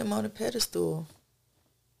putting them on a pedestal.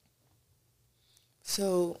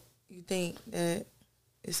 So you think that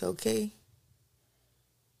it's okay?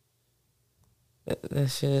 That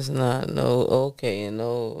shit is not no okay and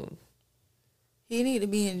no. He need to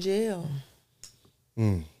be in jail.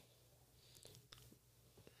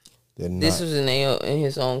 This was in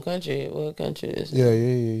his own country. What country is it?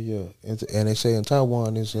 Yeah. And they say in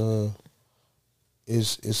Taiwan is a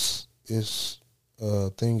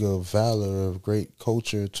thing of valor, of great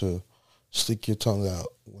culture to stick your tongue out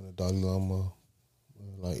when a Dalai Lama,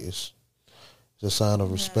 like it's a sign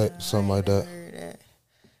of respect, something like that. Heard that.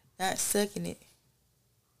 Not sucking it.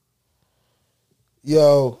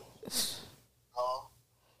 Yo,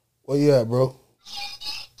 where you at, bro?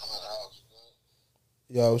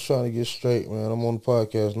 Yeah, I was trying to get straight, man. I'm on the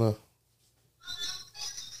podcast now.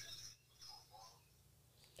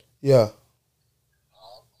 Yeah.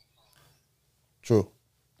 True.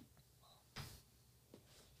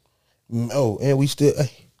 Oh, and we still,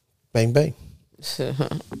 hey, bang, bang.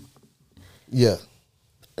 Yeah.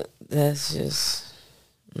 That's just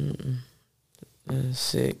that's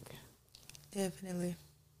sick. Definitely.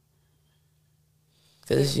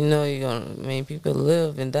 Because you know you're going to make people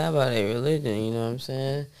live and die by their religion, you know what I'm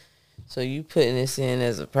saying? So you putting this in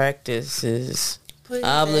as a practice is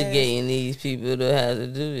obligating these people to have to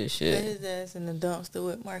do this shit. Put his ass in the dumpster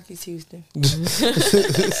with Marcus Houston.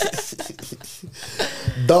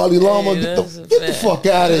 Dalai Lama, get the fuck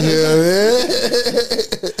out of here, man.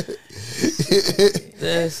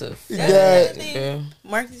 That's a fact.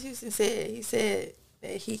 Marcus Houston said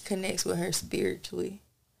that he connects with her spiritually.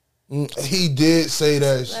 He did say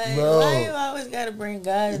that, like, bro. Why you always gotta bring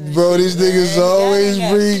God in? Bro, these niggas always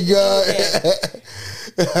bring God.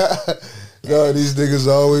 No, these niggas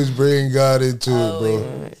always bring God into it,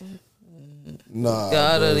 bro. Nah,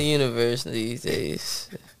 God bro. of the universe these days.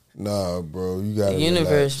 Nah, bro, you gotta. The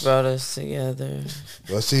universe brought us together.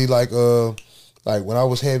 But see, like when I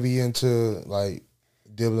was heavy into like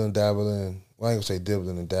dabbling. Well, I ain't gonna say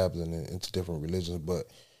dibbling and dabbling into different religions, but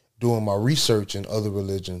doing my research in other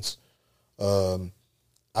religions,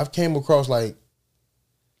 I've came across like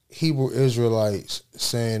Hebrew Israelites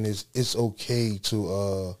saying it's okay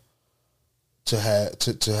to have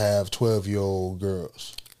 12-year-old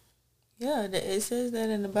girls. Yeah, it says that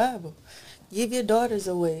in the Bible. Give your daughters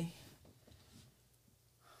away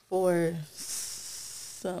for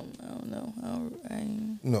something. I don't know.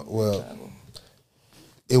 No, well,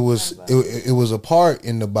 it was a part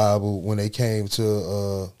in the Bible when they came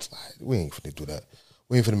to. We ain't finna do that.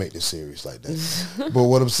 We ain't finna make this serious like that. But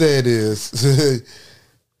what I'm saying is,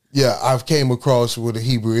 yeah, I've came across with a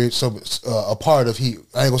Hebrew, a part of I ain't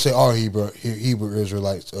gonna say all Hebrew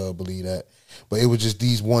Israelites believe that, but it was just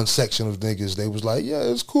these one section of niggas. They was like, yeah,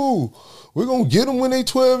 it's cool. We're gonna get them when they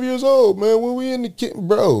 12 years old, man. When we in the kitchen,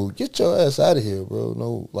 bro, get your ass out of here, bro.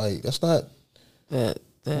 No, like that's not.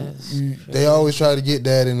 They always try to get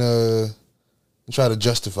that and try to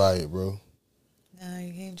justify it, bro. No,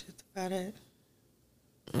 you can't justify that.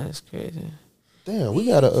 That's crazy. Damn, we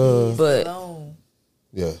gotta but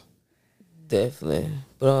yeah, definitely.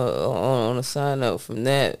 But on a side note from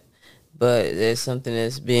that, but there's something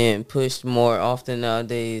that's being pushed more often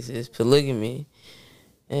nowadays is polygamy.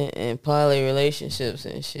 and poly relationships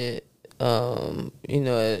and shit. You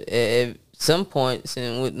know, at some points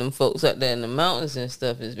and with them folks out there in the mountains and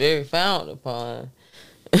stuff, it's very frowned upon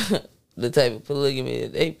the type of polygamy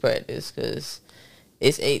that they practice, because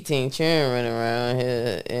it's 18 children running around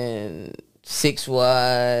here and 6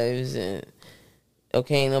 wives, and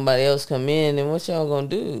okay, ain't nobody else come in, and what y'all gonna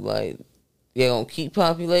do? Like, you gonna keep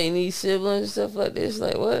populating these siblings and stuff like this?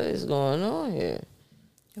 Like, what is going on here?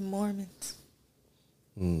 The Mormons.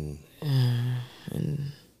 Mm.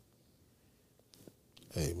 And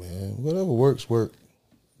hey, man, whatever works, work.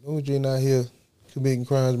 As long as you're not here committing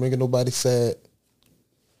crimes, making nobody sad.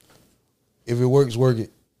 If it works, work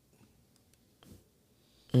it.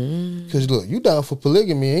 Because, look, you down for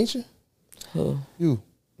polygamy, ain't you? Who? You.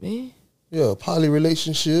 Me? Yeah, poly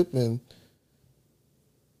relationship and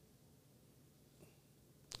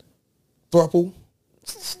throuple.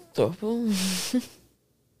 Throuple?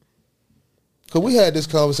 Because we had this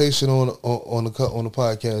conversation on the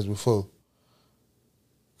podcast before.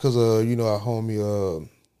 Because, you know, our homie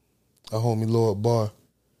Lord Barr,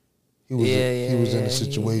 he was in a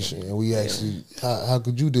situation, and we actually, how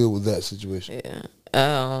could you deal with that situation? Yeah,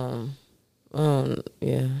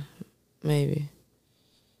 yeah, maybe.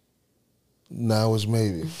 Now it's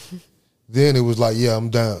maybe. Then it was like, yeah, I'm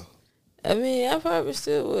down. I mean, I probably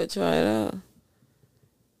still would try it out.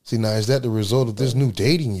 See, now is that the result of this new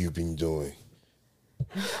dating you've been doing?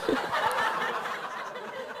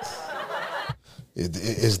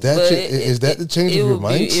 Is that the change of your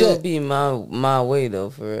mindset? It would be my way though,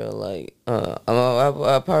 for real. Like,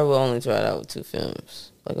 I probably will only try it out with 2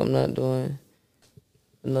 films. Like, I'm not doing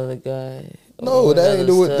another guy. No, that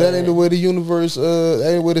ain't the way the universe.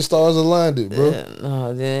 That ain't where the stars aligned it, bro.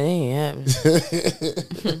 No, that ain't happening.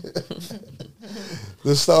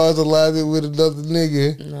 The stars aligned it with another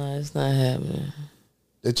nigga. No, it's not happening.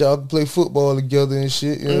 That y'all can play football together and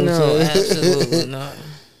shit. You know what I'm saying? Absolutely not.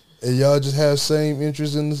 And y'all just have same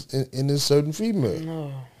interest in this certain female.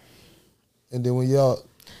 No. And then when y'all,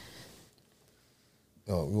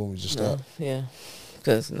 you want me to stop? Yeah,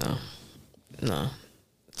 because no.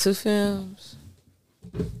 2 films.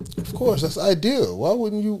 Of course, that's ideal. Why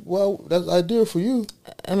wouldn't you? Well, that's ideal for you.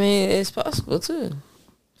 I mean, it's possible too.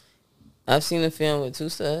 I've seen a film with 2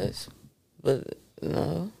 sides, but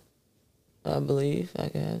no, I believe I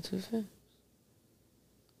can have 2 films.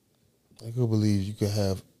 I could believe you could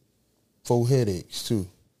have 4 headaches too.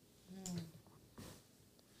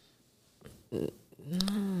 No,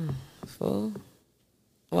 4.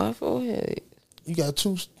 Why 4 headaches? You got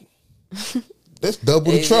 2. That's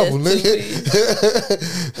double the trouble, nigga.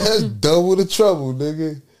 That's double the trouble,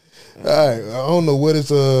 nigga. All right, I don't know what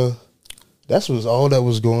it's That's was all that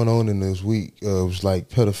was going on in this week. It was like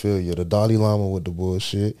pedophilia, the Dalai Lama with the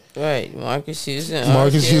bullshit. Right, Marcus Houston.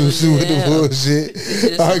 Marcus Houston with the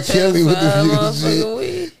bullshit. R. Kelly with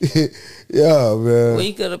the bullshit. Yeah, man.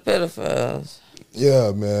 Week of the pedophiles.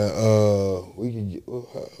 Yeah, man. We can get,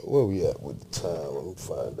 where we at with the time? Let me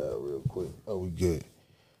find out real quick. Oh, we good.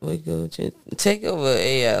 We go to take over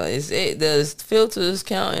AI. Does filters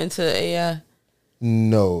count into AI?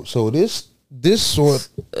 No. So this sort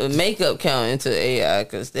makeup count into AI,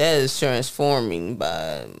 because that is transforming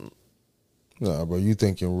by. Nah, bro, you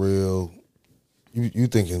thinking real? You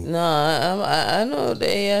thinking? Nah, I know what the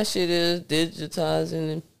AI shit is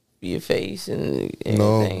digitizing your face and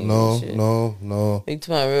everything. No. You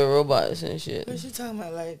talking about real robots and shit? What you talking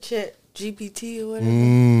about, like Chat GPT or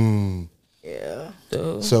whatever? Yeah.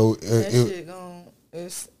 So that shit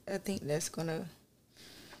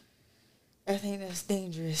I think that's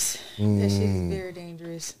dangerous. That shit is very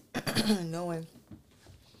dangerous. Knowing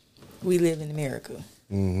we live in America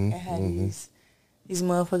and how these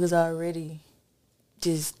motherfuckers already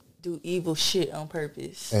just do evil shit on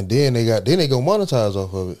purpose. And then they gonna monetize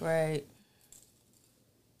off of it. Right.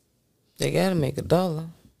 They gotta make $1.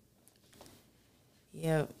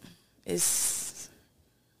 Yep. It's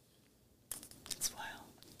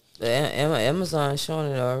Amazon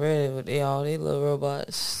showing it already with all they little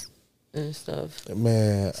robots and stuff.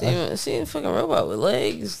 Man, see a fucking robot with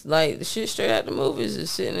legs, like the shit straight out the movies,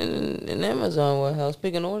 is sitting in Amazon warehouse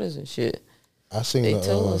picking orders and shit. They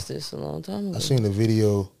told us this a long time ago. I seen the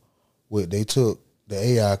video where they took the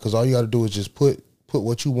AI, because all you got to do is just put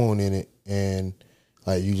what you want in it, and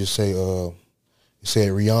like you just say, you say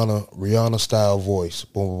Rihanna style voice,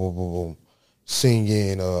 boom boom boom boom boom,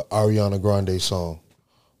 singing Ariana Grande song.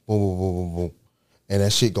 Boom, boom, boom, boom, boom. And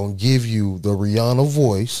that shit gonna give you the Rihanna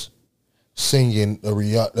voice singing the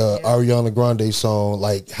Ariana Grande song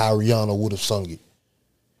like how Rihanna would have sung it.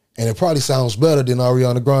 And it probably sounds better than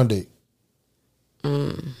Ariana Grande.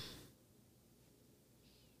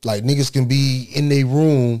 Like niggas can be in their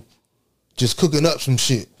room just cooking up some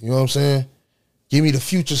shit. You know what I'm saying? Give me the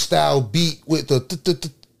Future style beat with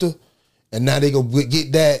the and now they go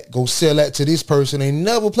get that, go sell that to this person. They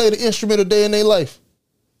never played an instrument a day in their life.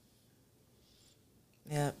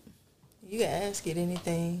 Yep. You can ask it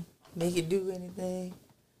anything, make it do anything.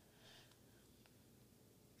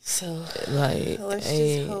 So, like, let's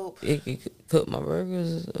just hope it could cook my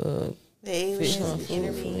burgers. The aliens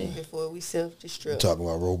intervene before we self-destruct. We talking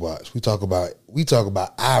about robots. We talk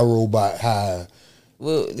about iRobot. How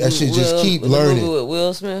that shit just keep learning. With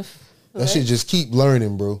Will Smith. That shit just keep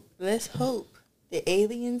learning, bro. Let's hope the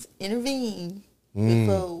aliens intervene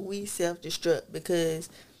before we self-destruct, because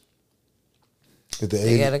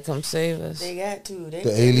they gotta come save us. They got to.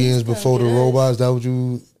 The aliens before the robots. That what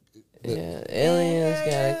you? Yeah, aliens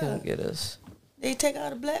gotta come get us. They take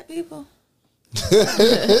all the black people.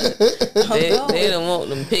 they don't want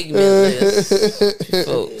them pigmentless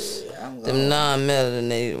folks. Them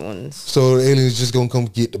non-melanated ones. So the aliens just gonna come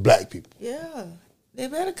get the black people. Yeah, they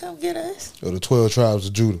better come get us. Or the 12 tribes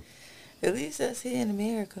of Judah. At least us here in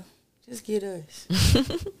America. Just get us.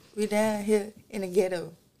 We down here in the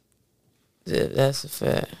ghetto. Yeah, that's a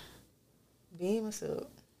fact. Beam us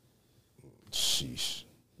up. Sheesh.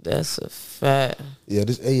 That's a fact. Yeah,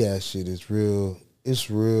 this AI shit is real. It's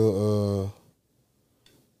real.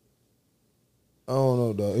 I don't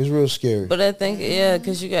know, dog. It's real scary. But I think,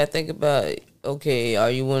 because you got to think about, okay,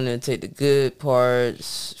 are you wanting to take the good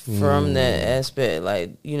parts from that aspect?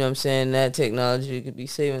 Like, you know what I'm saying? That technology could be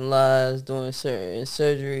saving lives, doing certain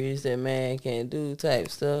surgeries that man can't do type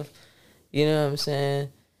stuff. You know what I'm saying?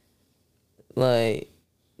 Like,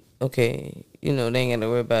 okay, you know, they ain't got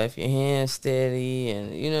to worry about if your hand's steady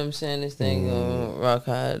and, you know what I'm saying? This thing going to rock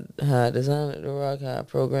how design it to rock, how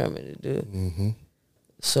program it to do. Mm-hmm.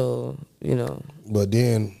 So, you know. But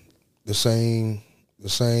then the same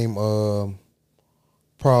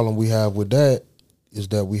problem we have with that is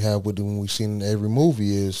that we have with when we seen in every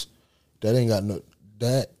movie is that ain't got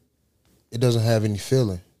that it doesn't have any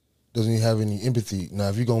feeling, doesn't even have any empathy. Now,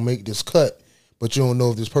 if you're gonna make this cut, but you don't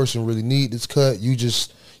know if this person really need this cut, you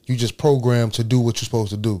just program to do what you're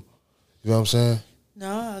supposed to do. You know what I'm saying?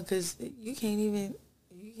 No, because you can't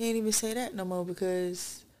even say that no more,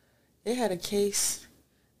 because they had a case.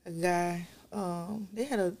 A guy, they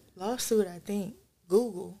had a lawsuit, I think,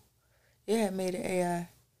 Google. They had made an AI,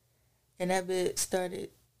 and that bit started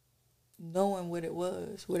knowing what it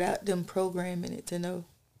was without them programming it to know.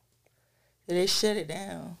 So they shut it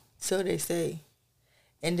down, so they say.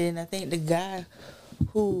 And then I think the guy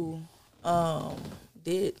who who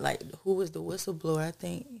was the whistleblower, I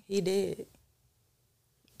think he did.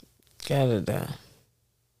 Got it down.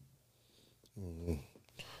 Mm-hmm.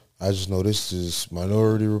 I just know this is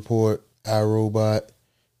Minority Report, iRobot,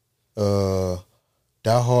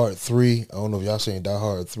 Die Hard 3. I don't know if y'all seen Die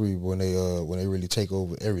Hard 3 when they really take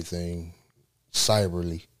over everything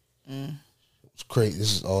cyberly. It's crazy.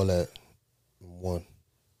 This is all that in one.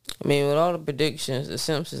 I mean, with all the predictions the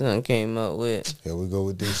Simpsons done came up with. Here we go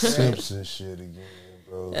with this Simpsons shit again,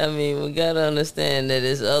 bro. I mean, we gotta understand that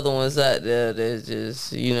there's other ones out there that's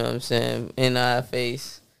just, you know what I'm saying, in our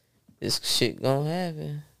face. This shit gonna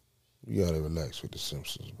happen. You gotta relax with the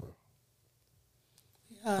Simpsons, bro.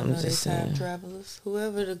 Y'all know they time travelers.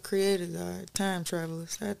 Whoever the creators are, time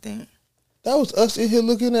travelers, I think. That was us in here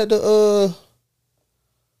looking at the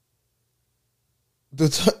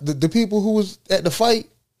people who was at the fight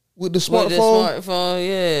with the smartphone. With the smartphone,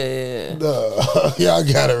 yeah. Y'all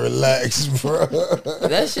gotta relax, bro.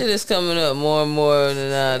 That shit is coming up more and more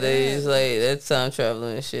nowadays. Like, that's time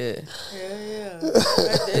traveling and shit. Yeah. I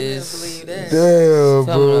didn't believe that. Damn,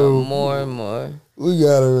 coming bro. Up more and more. We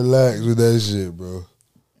gotta relax with that shit, bro.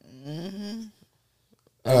 Mm-hmm.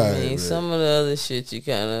 I mean, some of the other shit you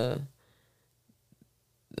kind of,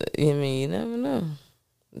 you never know.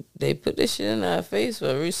 They put this shit in our face for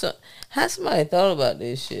a reason. How somebody thought about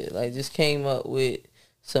this shit? Like, just came up with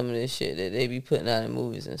some of this shit that they be putting out in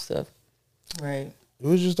movies and stuff. Right. It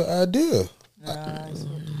was just the idea.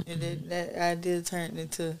 And that idea turned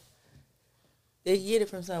into, they get it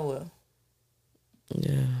from somewhere.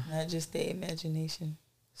 Yeah. Not just their imagination.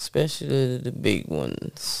 Especially the big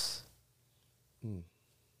ones.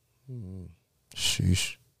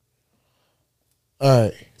 Sheesh. All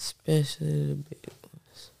right. Especially the big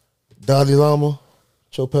ones. Dalai Lama,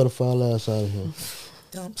 get your pedophile ass out of here.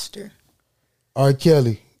 Dumpster. R.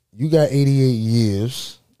 Kelly, you got 88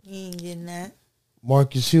 years. You ain't getting that.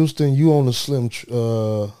 Marcus Houston, you on a slim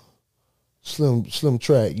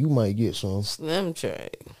track. You might get some. Slim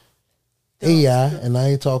track. AI, and I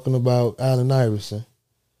ain't talking about Allen Iverson.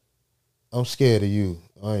 I'm scared of you.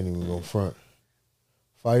 I ain't even gonna front.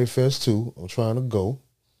 Fire Fest 2. I'm trying to go.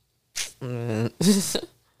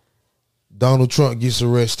 Donald Trump gets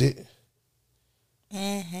arrested.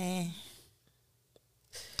 He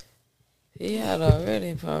had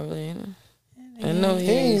already, probably, you know. I know he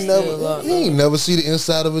ain't never see the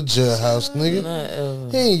inside of a jailhouse, nigga. Not ever.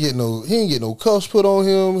 He ain't get no cuffs put on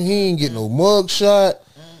him. He ain't get no mug shot.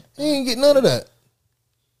 He ain't get none of that.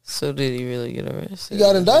 So did he really get arrested? He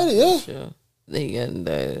got indicted, yeah. Sure. He got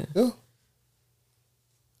indicted. Yeah.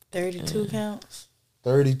 32 counts.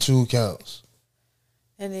 32 counts.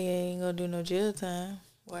 And they ain't gonna do no jail time.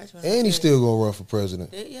 Watch. And he's still gonna run for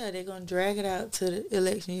president. They're gonna drag it out to the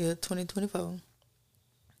election year 2024.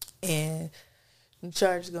 And the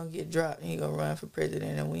charge is gonna get dropped and he gonna run for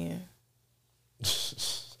president and win.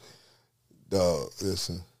 Dog,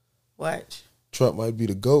 listen. Watch. Trump might be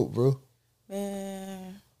the GOAT, bro.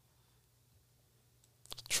 Man.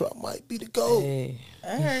 Trump might be the GOAT. Hey,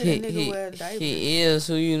 I heard that nigga wear a diaper. He is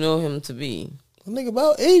who you know him to be. A nigga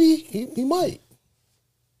about 80, he might.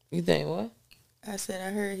 You think what? I said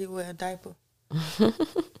I heard he wear a diaper.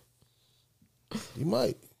 He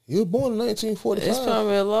might. He was born in 1945. There's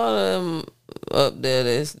probably a lot of them up there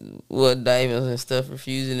that's diamonds and stuff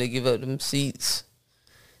refusing to give up them seats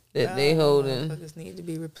that they holding. Motherfuckers need to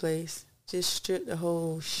be replaced. Just strip the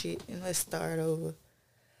whole shit and let's start over.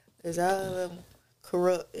 Cause all of them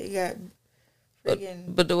corrupt. They got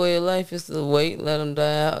freaking. But the way of life is to wait, let them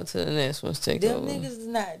die out till the next one's take over. Them niggas is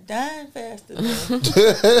not dying fast enough.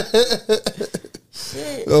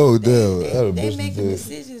 Shit. Oh damn! They making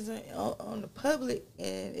decisions on the public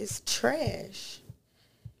and it's trash.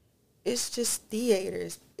 It's just theater.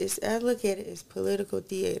 I look at it as political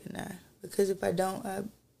theater now. Because if I don't,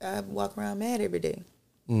 I walk around mad every day.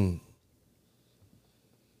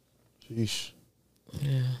 Sheesh.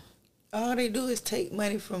 Yeah. All they do is take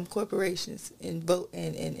money from corporations and vote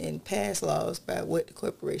and pass laws by what the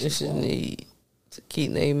corporations They should want. need to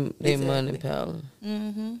keep their money piling.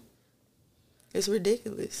 Mm-hmm. It's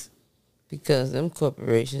ridiculous. Because them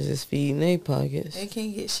corporations is feeding their pockets. They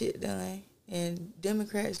can't get shit done. And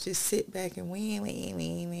Democrats just sit back and win.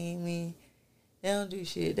 They don't do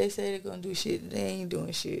shit. They say they're going to do shit. They ain't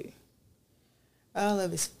doing shit. All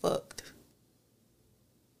of it's fucked.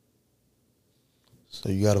 So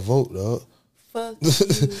you got to vote, dog. Fuck you,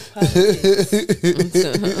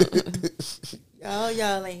 politics. All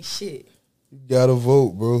y'all ain't shit. You got to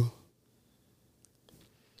vote, bro.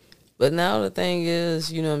 But now the thing is,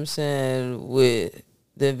 you know what I'm saying, with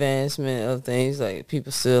the advancement of things, like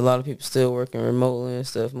a lot of people still working remotely and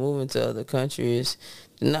stuff, moving to other countries,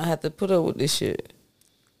 do not have to put up with this shit.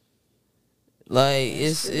 Like,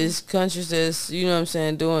 it's countries that's, you know what I'm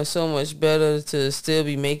saying, doing so much better to still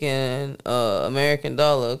be making American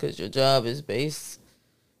dollar because your job is based,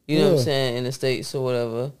 you know what I'm saying, in the States or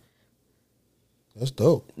whatever. That's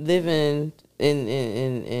dope. Living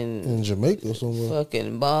in Jamaica somewhere.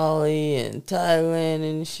 Fucking Bali and Thailand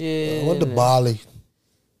and shit. I went to Bali.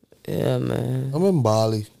 Yeah, man. I'm in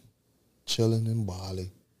Bali. Chilling in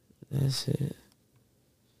Bali. That's it.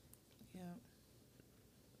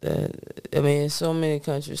 There's so many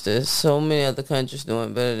countries. There's so many other countries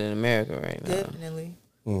doing better than America right now. Definitely.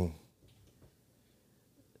 And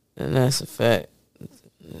that's a fact.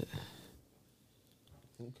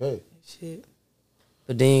 Okay. Shit.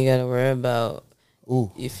 But then you gotta worry about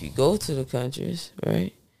if you go to the countries,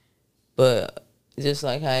 right? But just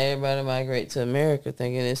like how everybody migrate to America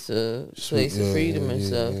thinking it's the place of freedom and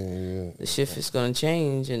stuff, the shift is gonna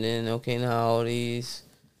change, and then now all these,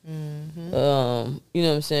 you know what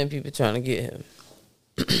I'm saying, people trying to get him.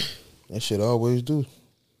 That shit always do.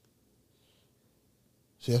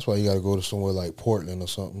 See, that's why you gotta go to somewhere like Portland or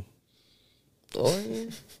something.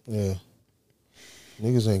 Oregon? Yeah.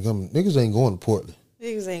 Niggas ain't going to Portland.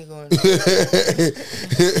 Niggas ain't going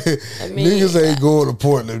Niggas ain't going to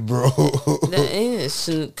Portland, bro. That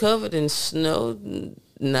ain't covered in snow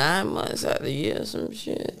 9 months out of the year or some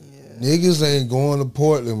shit. Yeah. Niggas ain't going to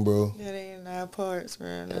Portland, bro. That ain't in our parts,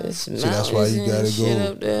 man. See, that's why you gotta go.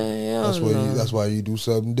 Up there. That's why you do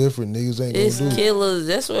something different. Niggas ain't it's gonna do. Killers.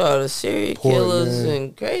 That's where all the serial killers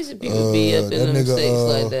and crazy people be up in them states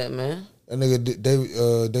like that, man. That nigga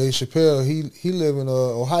Dave Chappelle, he live in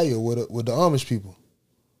Ohio with the Amish people.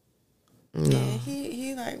 No. Yeah,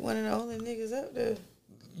 he like one of the only niggas up there.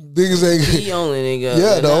 Niggas ain't the only nigga.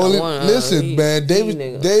 Yeah, the only listen, man.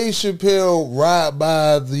 Dave Chappelle ride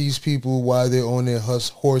by these people while they're on their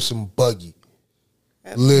horse and buggy.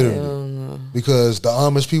 Literally, because the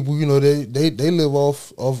Amish people, you know, they live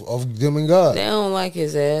off them and God. They don't like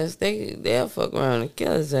his ass. They'll fuck around and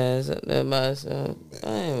kill his ass up there by himself.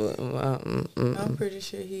 I'm pretty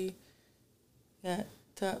sure he got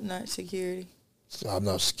top notch security.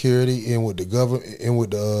 security, in with the government, in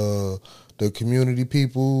with the community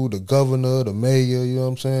people, the governor, the mayor, you know what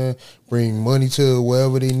I'm saying? Bring money to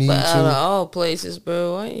wherever they need to. But out of all places,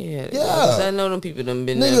 bro, why you had it? Yeah. I know them people done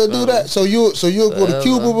been there. Nigga, do that. So you'll go to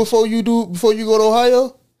Cuba before you go to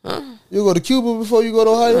Ohio? Huh? You go to Cuba before you go to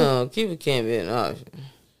Ohio? No, Cuba can't be an option.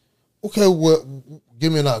 Okay, well,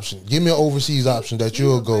 give me an option. Give me an overseas option that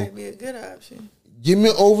you'll go. Might be a good option. Give me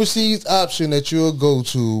an overseas option that you'll go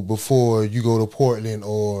to before you go to Portland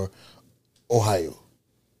or Ohio.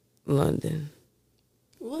 London.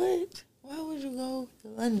 What? Why would you go to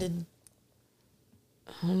London?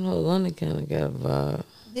 I don't know. London kind of got a vibe.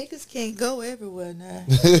 Niggas can't go everywhere now.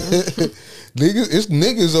 It's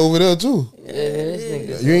niggas over there too. Yeah, it's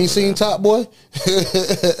niggas. You ain't seen Top Boy?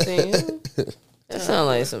 Seen him? That sound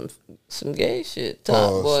like some gay shit.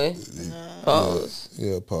 Top Boy. Pause.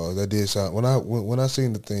 Yeah, pause. That did sound when I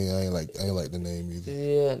seen the thing, I ain't like the name either.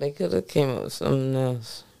 Yeah, they could have came up with something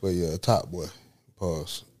else. But yeah, Top Boy.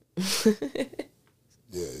 Pause.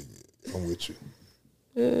 Yeah, I'm with you.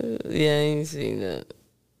 Yeah, I ain't seen that.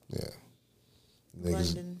 Yeah.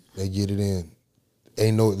 Niggas, they get it in.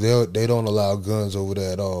 Ain't no, they don't allow guns over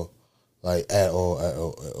there at all. Like, at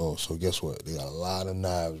all. So guess what? They got a lot of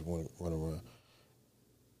knives running around.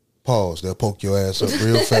 Pause. They'll poke your ass up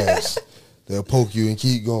real fast. They'll poke you and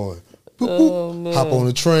keep going. Boop, boop. Hop on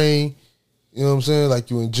the train. You know what I'm saying?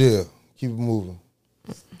 Like you in jail. Keep it moving.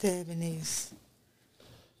 Japanese.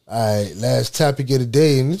 All right, last topic of the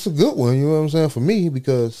day, and it's a good one, you know what I'm saying, for me,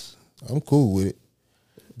 because I'm cool with it.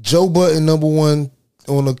 Joe Budden, #1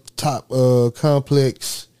 on the top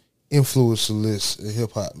complex influencer list of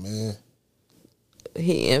hip-hop, man.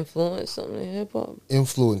 He influenced something in hip-hop?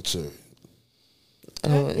 Influencer.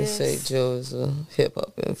 I wouldn't say Joe is a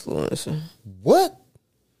hip-hop influencer. What?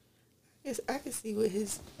 Yes, I can see what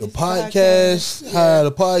his podcast, how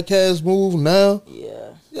the podcast move now.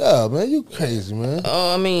 Yeah, man, you crazy, man.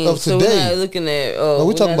 Oh, I mean, so we're not looking at. No,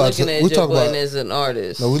 we're talking about Joe Budden as an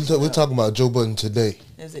artist. No, we're talking about Joe Budden today.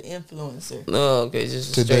 As an influencer. No, okay,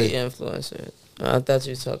 just a straight influencer. I thought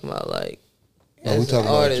you were talking about like. No, we're talking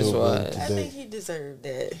about Joe Budden I today. think he deserved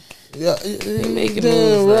that. Yeah, he making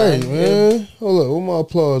damn moves, right, like, man. Hold up, where my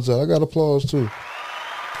applause at? I got applause too.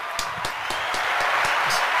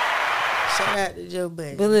 Shout out to Joe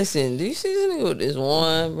Budden. But listen, do you see this nigga with this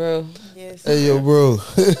wine, bro? Yes. Hey, yo, bro.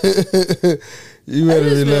 You better I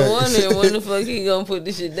just relax. been wondering when the fuck he gonna put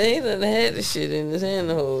this shit. They done had this shit in his hand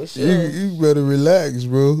the whole show. You better relax,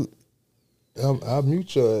 bro. I'll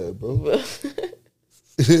mute your ass, bro.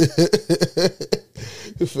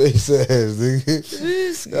 Face ass, nigga.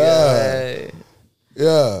 This guy.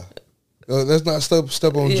 Yeah. Let's not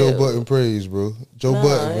step on Joe Budden praise, bro. Joe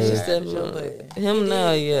Budden, man. Him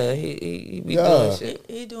now, yeah. He be doing shit.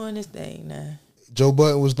 He doing his thing now. Joe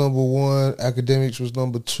Budden was #1. Academics was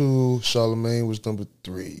 #2. Charlemagne was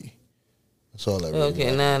 #3. That's all I really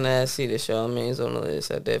Okay, now I see that Charlemagne's on the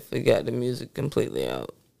list. I definitely got the music completely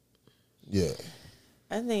out. Yeah.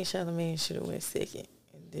 I think Charlemagne should have went second.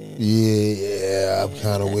 And then Yeah, I'm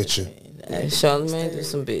kind of with you. Yeah, Charlemagne did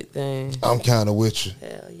some big things. I'm kind of with you.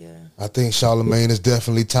 Hell yeah. I think Charlemagne is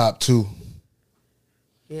definitely top 2.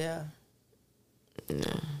 Yeah.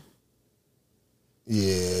 No.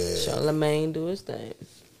 Yeah. Charlemagne do his thing.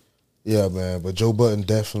 Yeah, man. But Joe Budden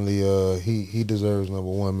definitely he deserves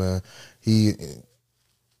 #1, man.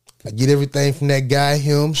 I get everything from that guy,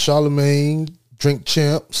 him, Charlemagne, Drink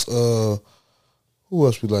Champs, who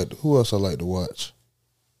else I like to watch?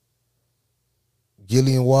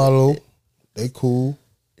 Gilly and Wallow. They cool.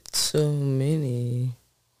 So many.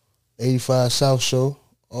 85 South Show.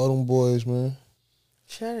 All them boys, man.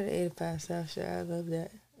 Shout out to 85 South Show. I love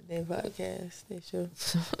that. Their podcast, their show.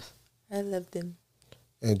 I love them.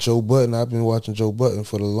 And Joe Budden, I've been watching Joe Budden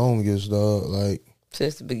for the longest, dog. Like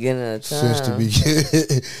since the beginning of time. Since the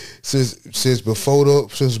beginning, since before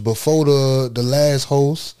the last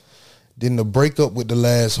host, then the breakup with the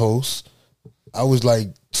last host. I was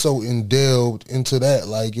like so delved into that,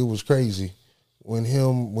 like it was crazy. When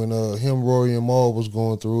Rory and Maul was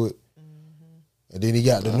going through it, and then he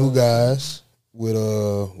got the new guys with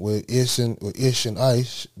Ish and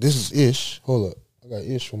Ice. This is Ish. Hold up, I got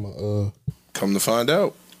Ish from my Come to find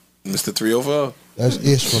out, Mr. 305. That's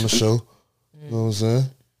Ish from the show. You know what I'm saying?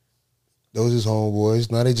 Those is homeboys.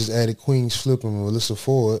 Now they just added Queens Flippin' and Melissa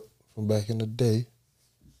Ford from back in the day.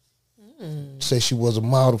 Say she was a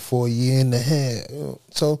model for a year and a half. You know?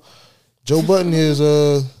 So Joe Budden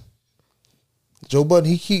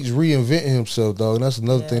he keeps reinventing himself, dog. And that's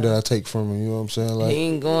another thing that I take from him. You know what I'm saying? Like he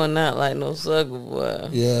ain't going out like no sucker boy.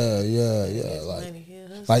 Yeah.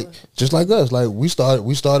 Like just like us. Like we started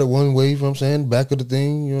one way, you know what I'm saying, back of the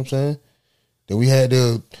thing, you know what I'm saying?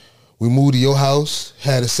 Then we moved to your house,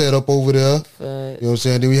 had it set up over there. Right. You know what I'm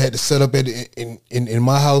saying? Then we had to set up in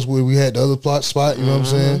my house where we had the other plot spot. You know what I'm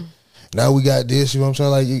saying? Now we got this. You know what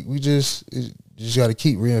I'm saying? Like we just got to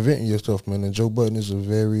keep reinventing yourself, man. And Joe Budden is a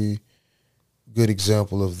very good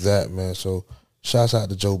example of that, man. So shouts out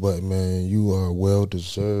to Joe Budden, man. You are well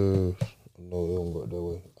deserved. No, it don't go that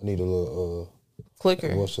way. I need a little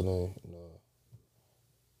clicker. What's the name? No.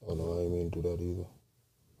 Oh no, I ain't mean to do that either.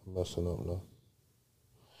 I'm messing up now.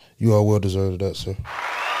 You are well deserved of that, sir.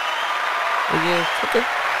 Yeah, clicker.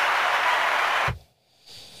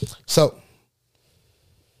 So,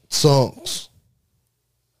 songs.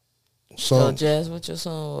 So, Jazz, what your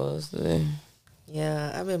song was today?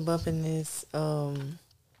 Yeah, I've been bumping this Nardo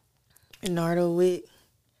Wick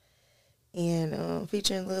and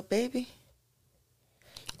featuring Lil Baby.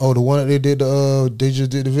 Oh, the one that they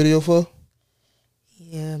just did the video for?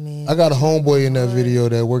 Yeah, man. I got a homeboy in that video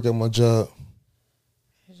that work at my job.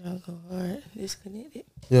 Y'all go hard. Disconnected.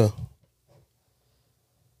 Yeah.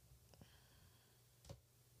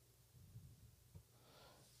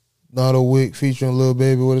 Nardo Wick featuring Lil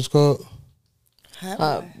Baby. What it's called?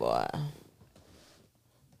 Hot Boy.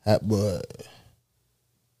 Hot Boy.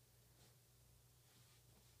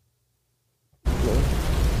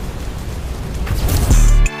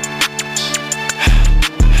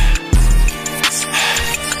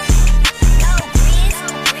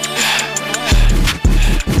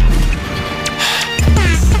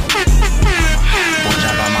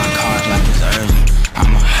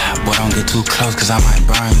 Too close cause I might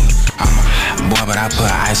burn you. I'm a boy but I put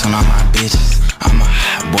ice on all my bitches. I'm a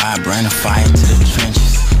boy, I bring the fire to the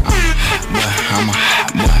trenches. I'm a boy, I'm a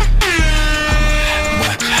boy.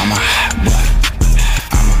 I'm a boy.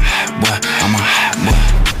 I'm a boy, I'm a boy.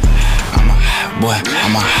 I'm a boy,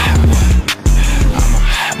 I'm a boy. I'm a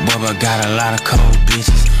boy but got a lot of cold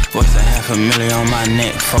bitches. Voice $500,000 on my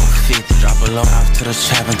neck, 450. Drop a load off to the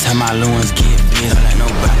trap and tell my Lewins get busy. Don't let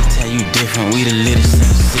nobody tell you different, we the littest in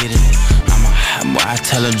the city. Boy, I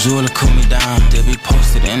tell a jeweler cool me down. They be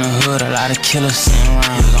posted in the hood, a lot of killers sitting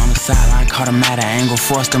around. He was on the sideline, caught him at an angle,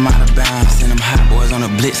 forced him out of bounds. Send them hot boys on the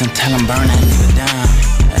blitz and tell them burn that nigga down.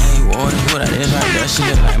 Hey, water, who that is right there? She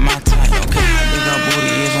look like my type. Okay, how big her booty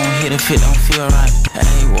is on hit if it don't feel right.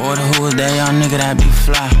 Hey, water, who is that young nigga that be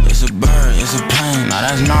fly? It's a bird, it's a plane, now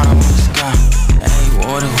that's not up in the sky. Hey,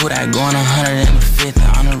 water, who that going 150?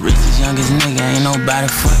 I'm the richest, youngest nigga, ain't nobody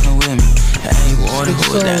fucking with me. Hey, water,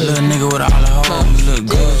 who is that little nigga with all the hoes? You look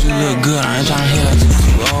good, I ain't tryna hear that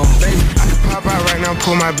too old. Baby, I can pop out right now,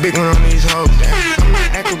 pull my big one on these hoes. I'm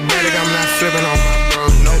not acrobatic, I'm not flipping on my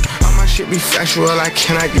bros, nope. All my shit be factual, I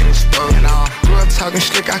cannot get exposed at all. Grew up talking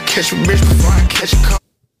slick, I catch a bitch before I catch a cold.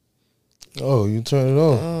 Oh, you turn it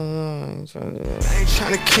on. I ain't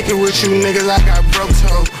tryna kick it with you niggas, I got broke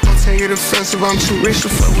toe. Don't take it offensive, I'm too rich to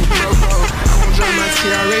fuck with broke hoes. I won't drive my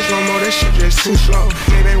TRH no more, that shit just too slow.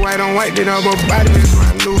 Maybe white on white, did all my body, that's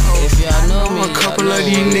my new hoe. If y'all know me, a couple of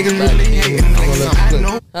these niggas really hating niggas, I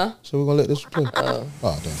know. Huh? So we're gonna let this play.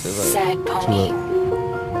 Oh, damn.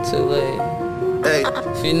 Too late. Hey.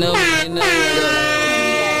 If you know me, you know me.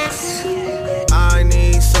 I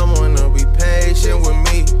need someone to be patient with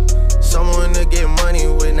me. Someone to get money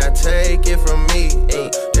when I take it from me. They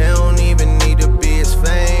don't even need to be as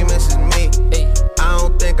famous as me. I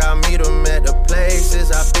don't think I meet them at the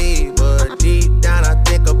places I be, but deep down I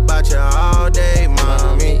think about you all day,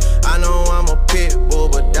 mommy. I know I'm a pit bull,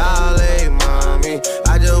 but darling, mommy,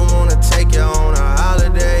 I just wanna take you on a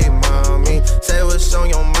holiday, mommy. Say what's on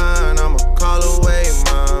your mind, I'ma call away,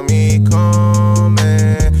 mommy. Come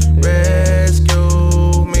and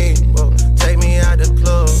rescue me. Well, take me out the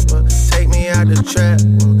club, take me out the trap,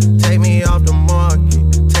 take me off the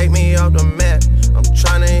market, take me off the map. I'm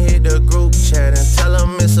tryna hit the group chat and tell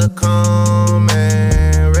them it's a come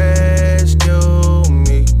and rescue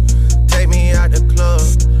me. Take me out the club,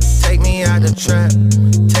 take me out the trap,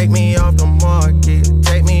 take me off the market,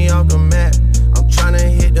 take me off the map. I'm tryna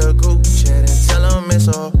hit the group chat and tell them it's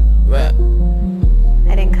a rap.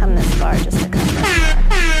 I didn't come this far just to come this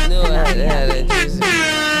far. No, I had to have that juicy.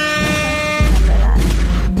 Remember that.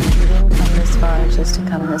 You didn't come this far just to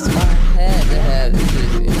come this far. Had to have the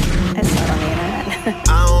juicy. I saw it on the internet.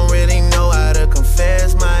 I don't really know how to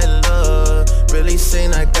confess my love. Really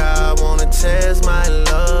seem like I wanna test my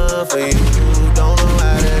love for you. Don't know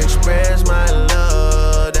how to express my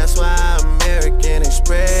love. That's why American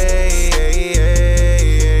Express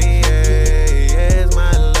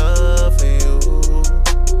my love for you.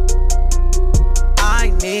 I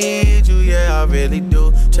need you, yeah, I really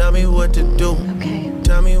do. Tell me what to do. Okay.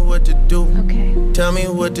 Tell me what to do. Okay. Tell me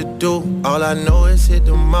what to do. All I know is hit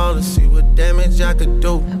the mall to see what damage I could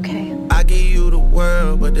do. Okay. I I give you the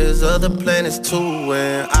world, but there's other planets too.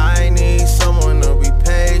 And I need someone to be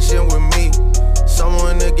patient with me.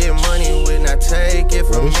 Someone to get money with, not take it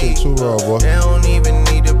from me. Too raw, boy. They don't even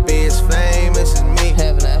need to be as famous as me.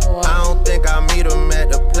 I don't think I meet them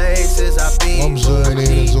at the places I be. I'm zooming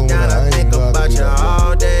in and zooming out. I think about you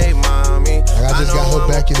all day, mommy. I just got her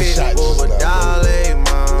back in the shot.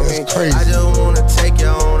 That's crazy. I just wanna take you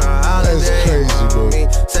on a holiday. That's crazy, bro.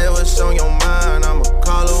 Say what's on your mind, I'ma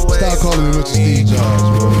call away. Stop calling me Mr. Steve Jobs,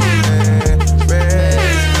 bro.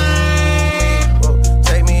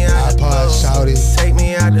 Take me out the Shouty. Take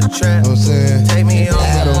me out the trap. You know what I'm saying? Take me off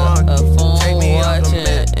the market. A phone watching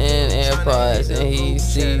and AirPods, and he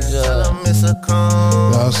sees You know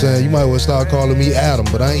what I'm saying? You might well start calling me Adam,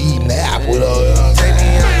 but I ain't eating the apple though. Take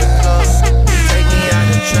me out the club. Take me out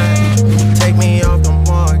the trap. Take me off the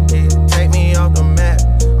market. Take me off the map.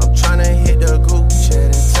 I'm tryna hit the group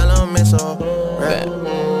chat and tell them it's all rap.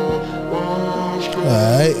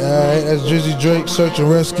 Alright. That's Drizzy Drake, Search and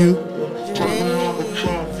Rescue.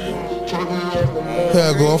 Here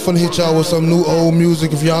I go. I'm finna hit y'all with some new old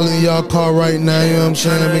music. If y'all in y'all car right now, you know what I'm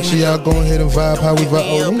saying? Make sure y'all go ahead and vibe how we vibe.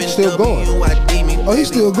 Oh, he's still going. Oh, he's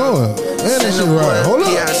still going. Man, that shit right. Hold up.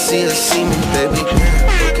 Yeah, I see her, see me, baby.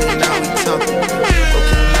 Okay, now we talking.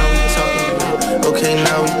 Okay,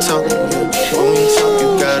 now we talking. When we talk, you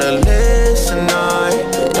gotta listen, I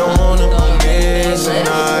don't wanna be missing,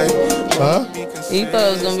 Huh? He thought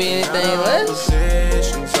it was gonna be anything less.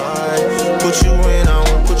 Put you in, I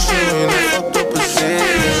won't put you in a fucked up position.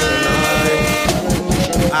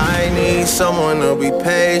 I need someone to be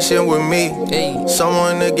patient with me.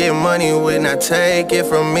 Someone to get money with, not take it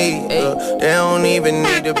from me. They don't even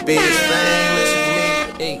need to be as famous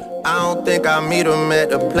as me. I don't think I meet them at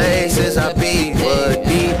the places I be. But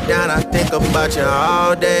deep down I think about you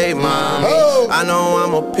all day, mommy. I know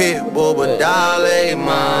I'm a pit bull, but darling,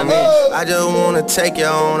 mommy, I just wanna take you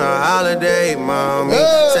on a holiday, mommy.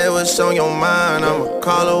 Say what's on your mind, I'ma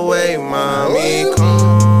call away, mommy.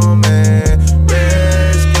 Come and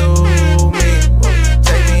rescue me.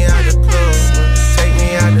 Take me out the club, take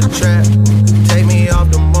me out the trap, take me off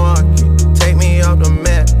the market, take me off the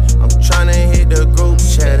map. I'm tryna hit the group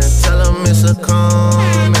chat and tell them it's a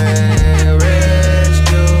come and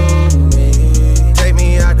rescue me. Take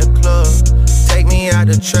me out the club, take me out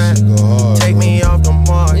the trap, take me off the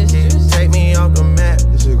market, take me off the map.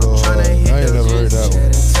 I'm tryna hit the group chat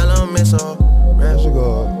and tell them it's all rap.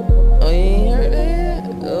 Oh, you ain't heard that?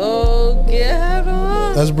 Oh, get out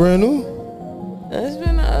of. That's brand new? That's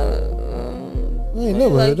been I ain't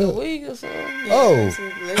never heard that. a week or something.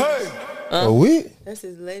 A week? That's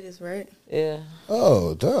his latest, right? Yeah.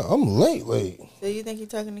 Oh, damn. I'm late. So you think he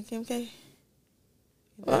talking to Kim K?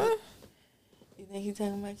 What? You think he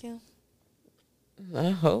talking about Kim?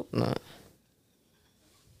 I hope not.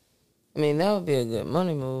 I mean, that would be a good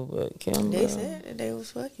money move, but Kim. They said that they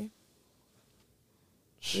was fucking.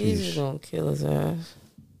 He's gonna kill his ass.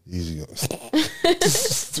 Easy go.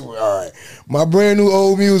 All right, my brand new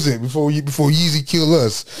old music before Yeezy kill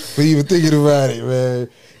us for even thinking about it, man.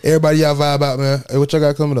 Everybody, y'all vibe out, man. Hey, what y'all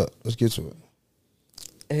got coming up? Let's get to it.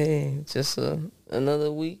 Hey, just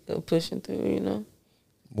another week of pushing through, you know.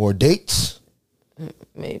 More dates?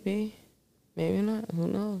 Maybe not. Who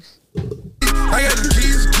knows? I got the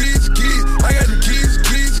keys. I got the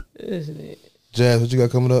keys. Jazz, what you got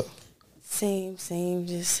coming up? Same,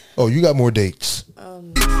 just. Oh, you got more dates. I got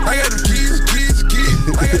the keys.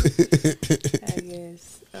 I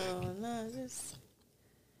guess. No, just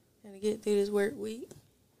gotta get through this work week.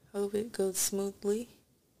 Hope it goes smoothly.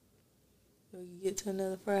 We can get to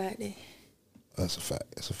another Friday. That's a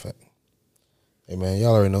fact. Hey, man,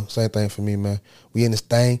 y'all already know. Same thing for me, man. We in this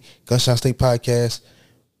thing. Gunshot State Podcast.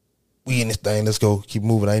 We in this thing. Let's go. Keep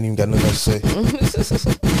moving. I ain't even got nothing else to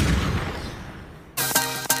say.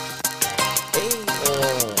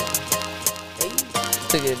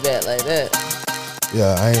 Took it back like that.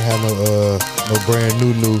 Yeah, I ain't have no brand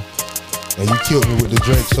new. And you killed me with the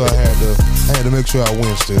drink, so I had to make sure I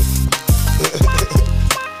win still.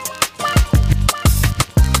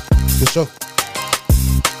 Good show.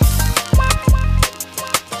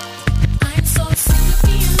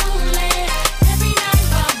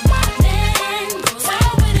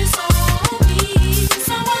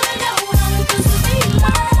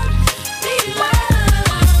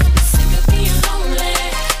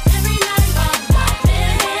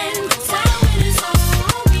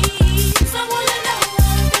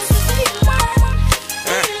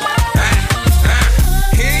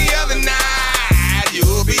 Any other night,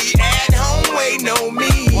 you'll be at home.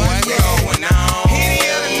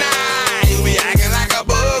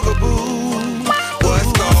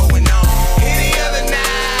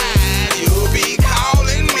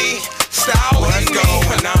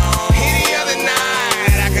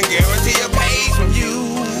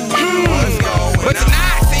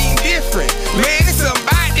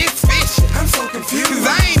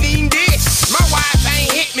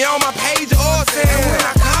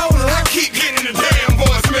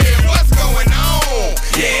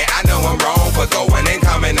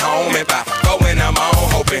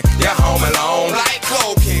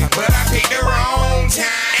 but I picked the wrong time.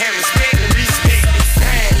 Have respect and respect the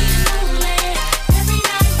time.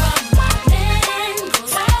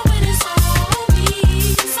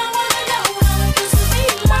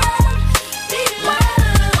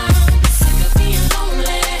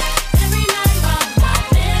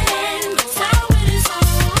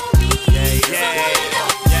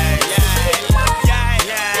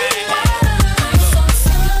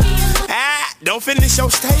 Don't finish your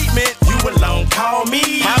statement, you alone, call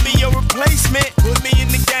me. I'll be your replacement, put me in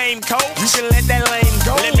the game, coach. You can let that lane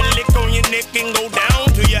go. Let me lick on your neck and go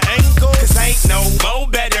down to your ankle. Cause ain't no more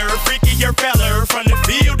better, freakier fella from the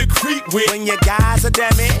field to creep with. When your guys are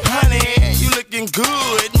damn it, honey, you looking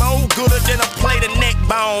good. More gooder than a plate of neck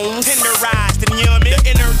bones. Tenderized and yummy,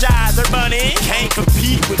 the Energizer bunny. Can't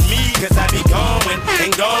compete with me, cause I be going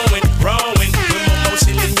and going, growing. With more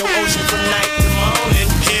motion in your ocean from night to morning.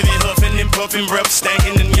 Heavy huffing and puffing, breath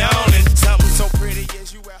stankin' and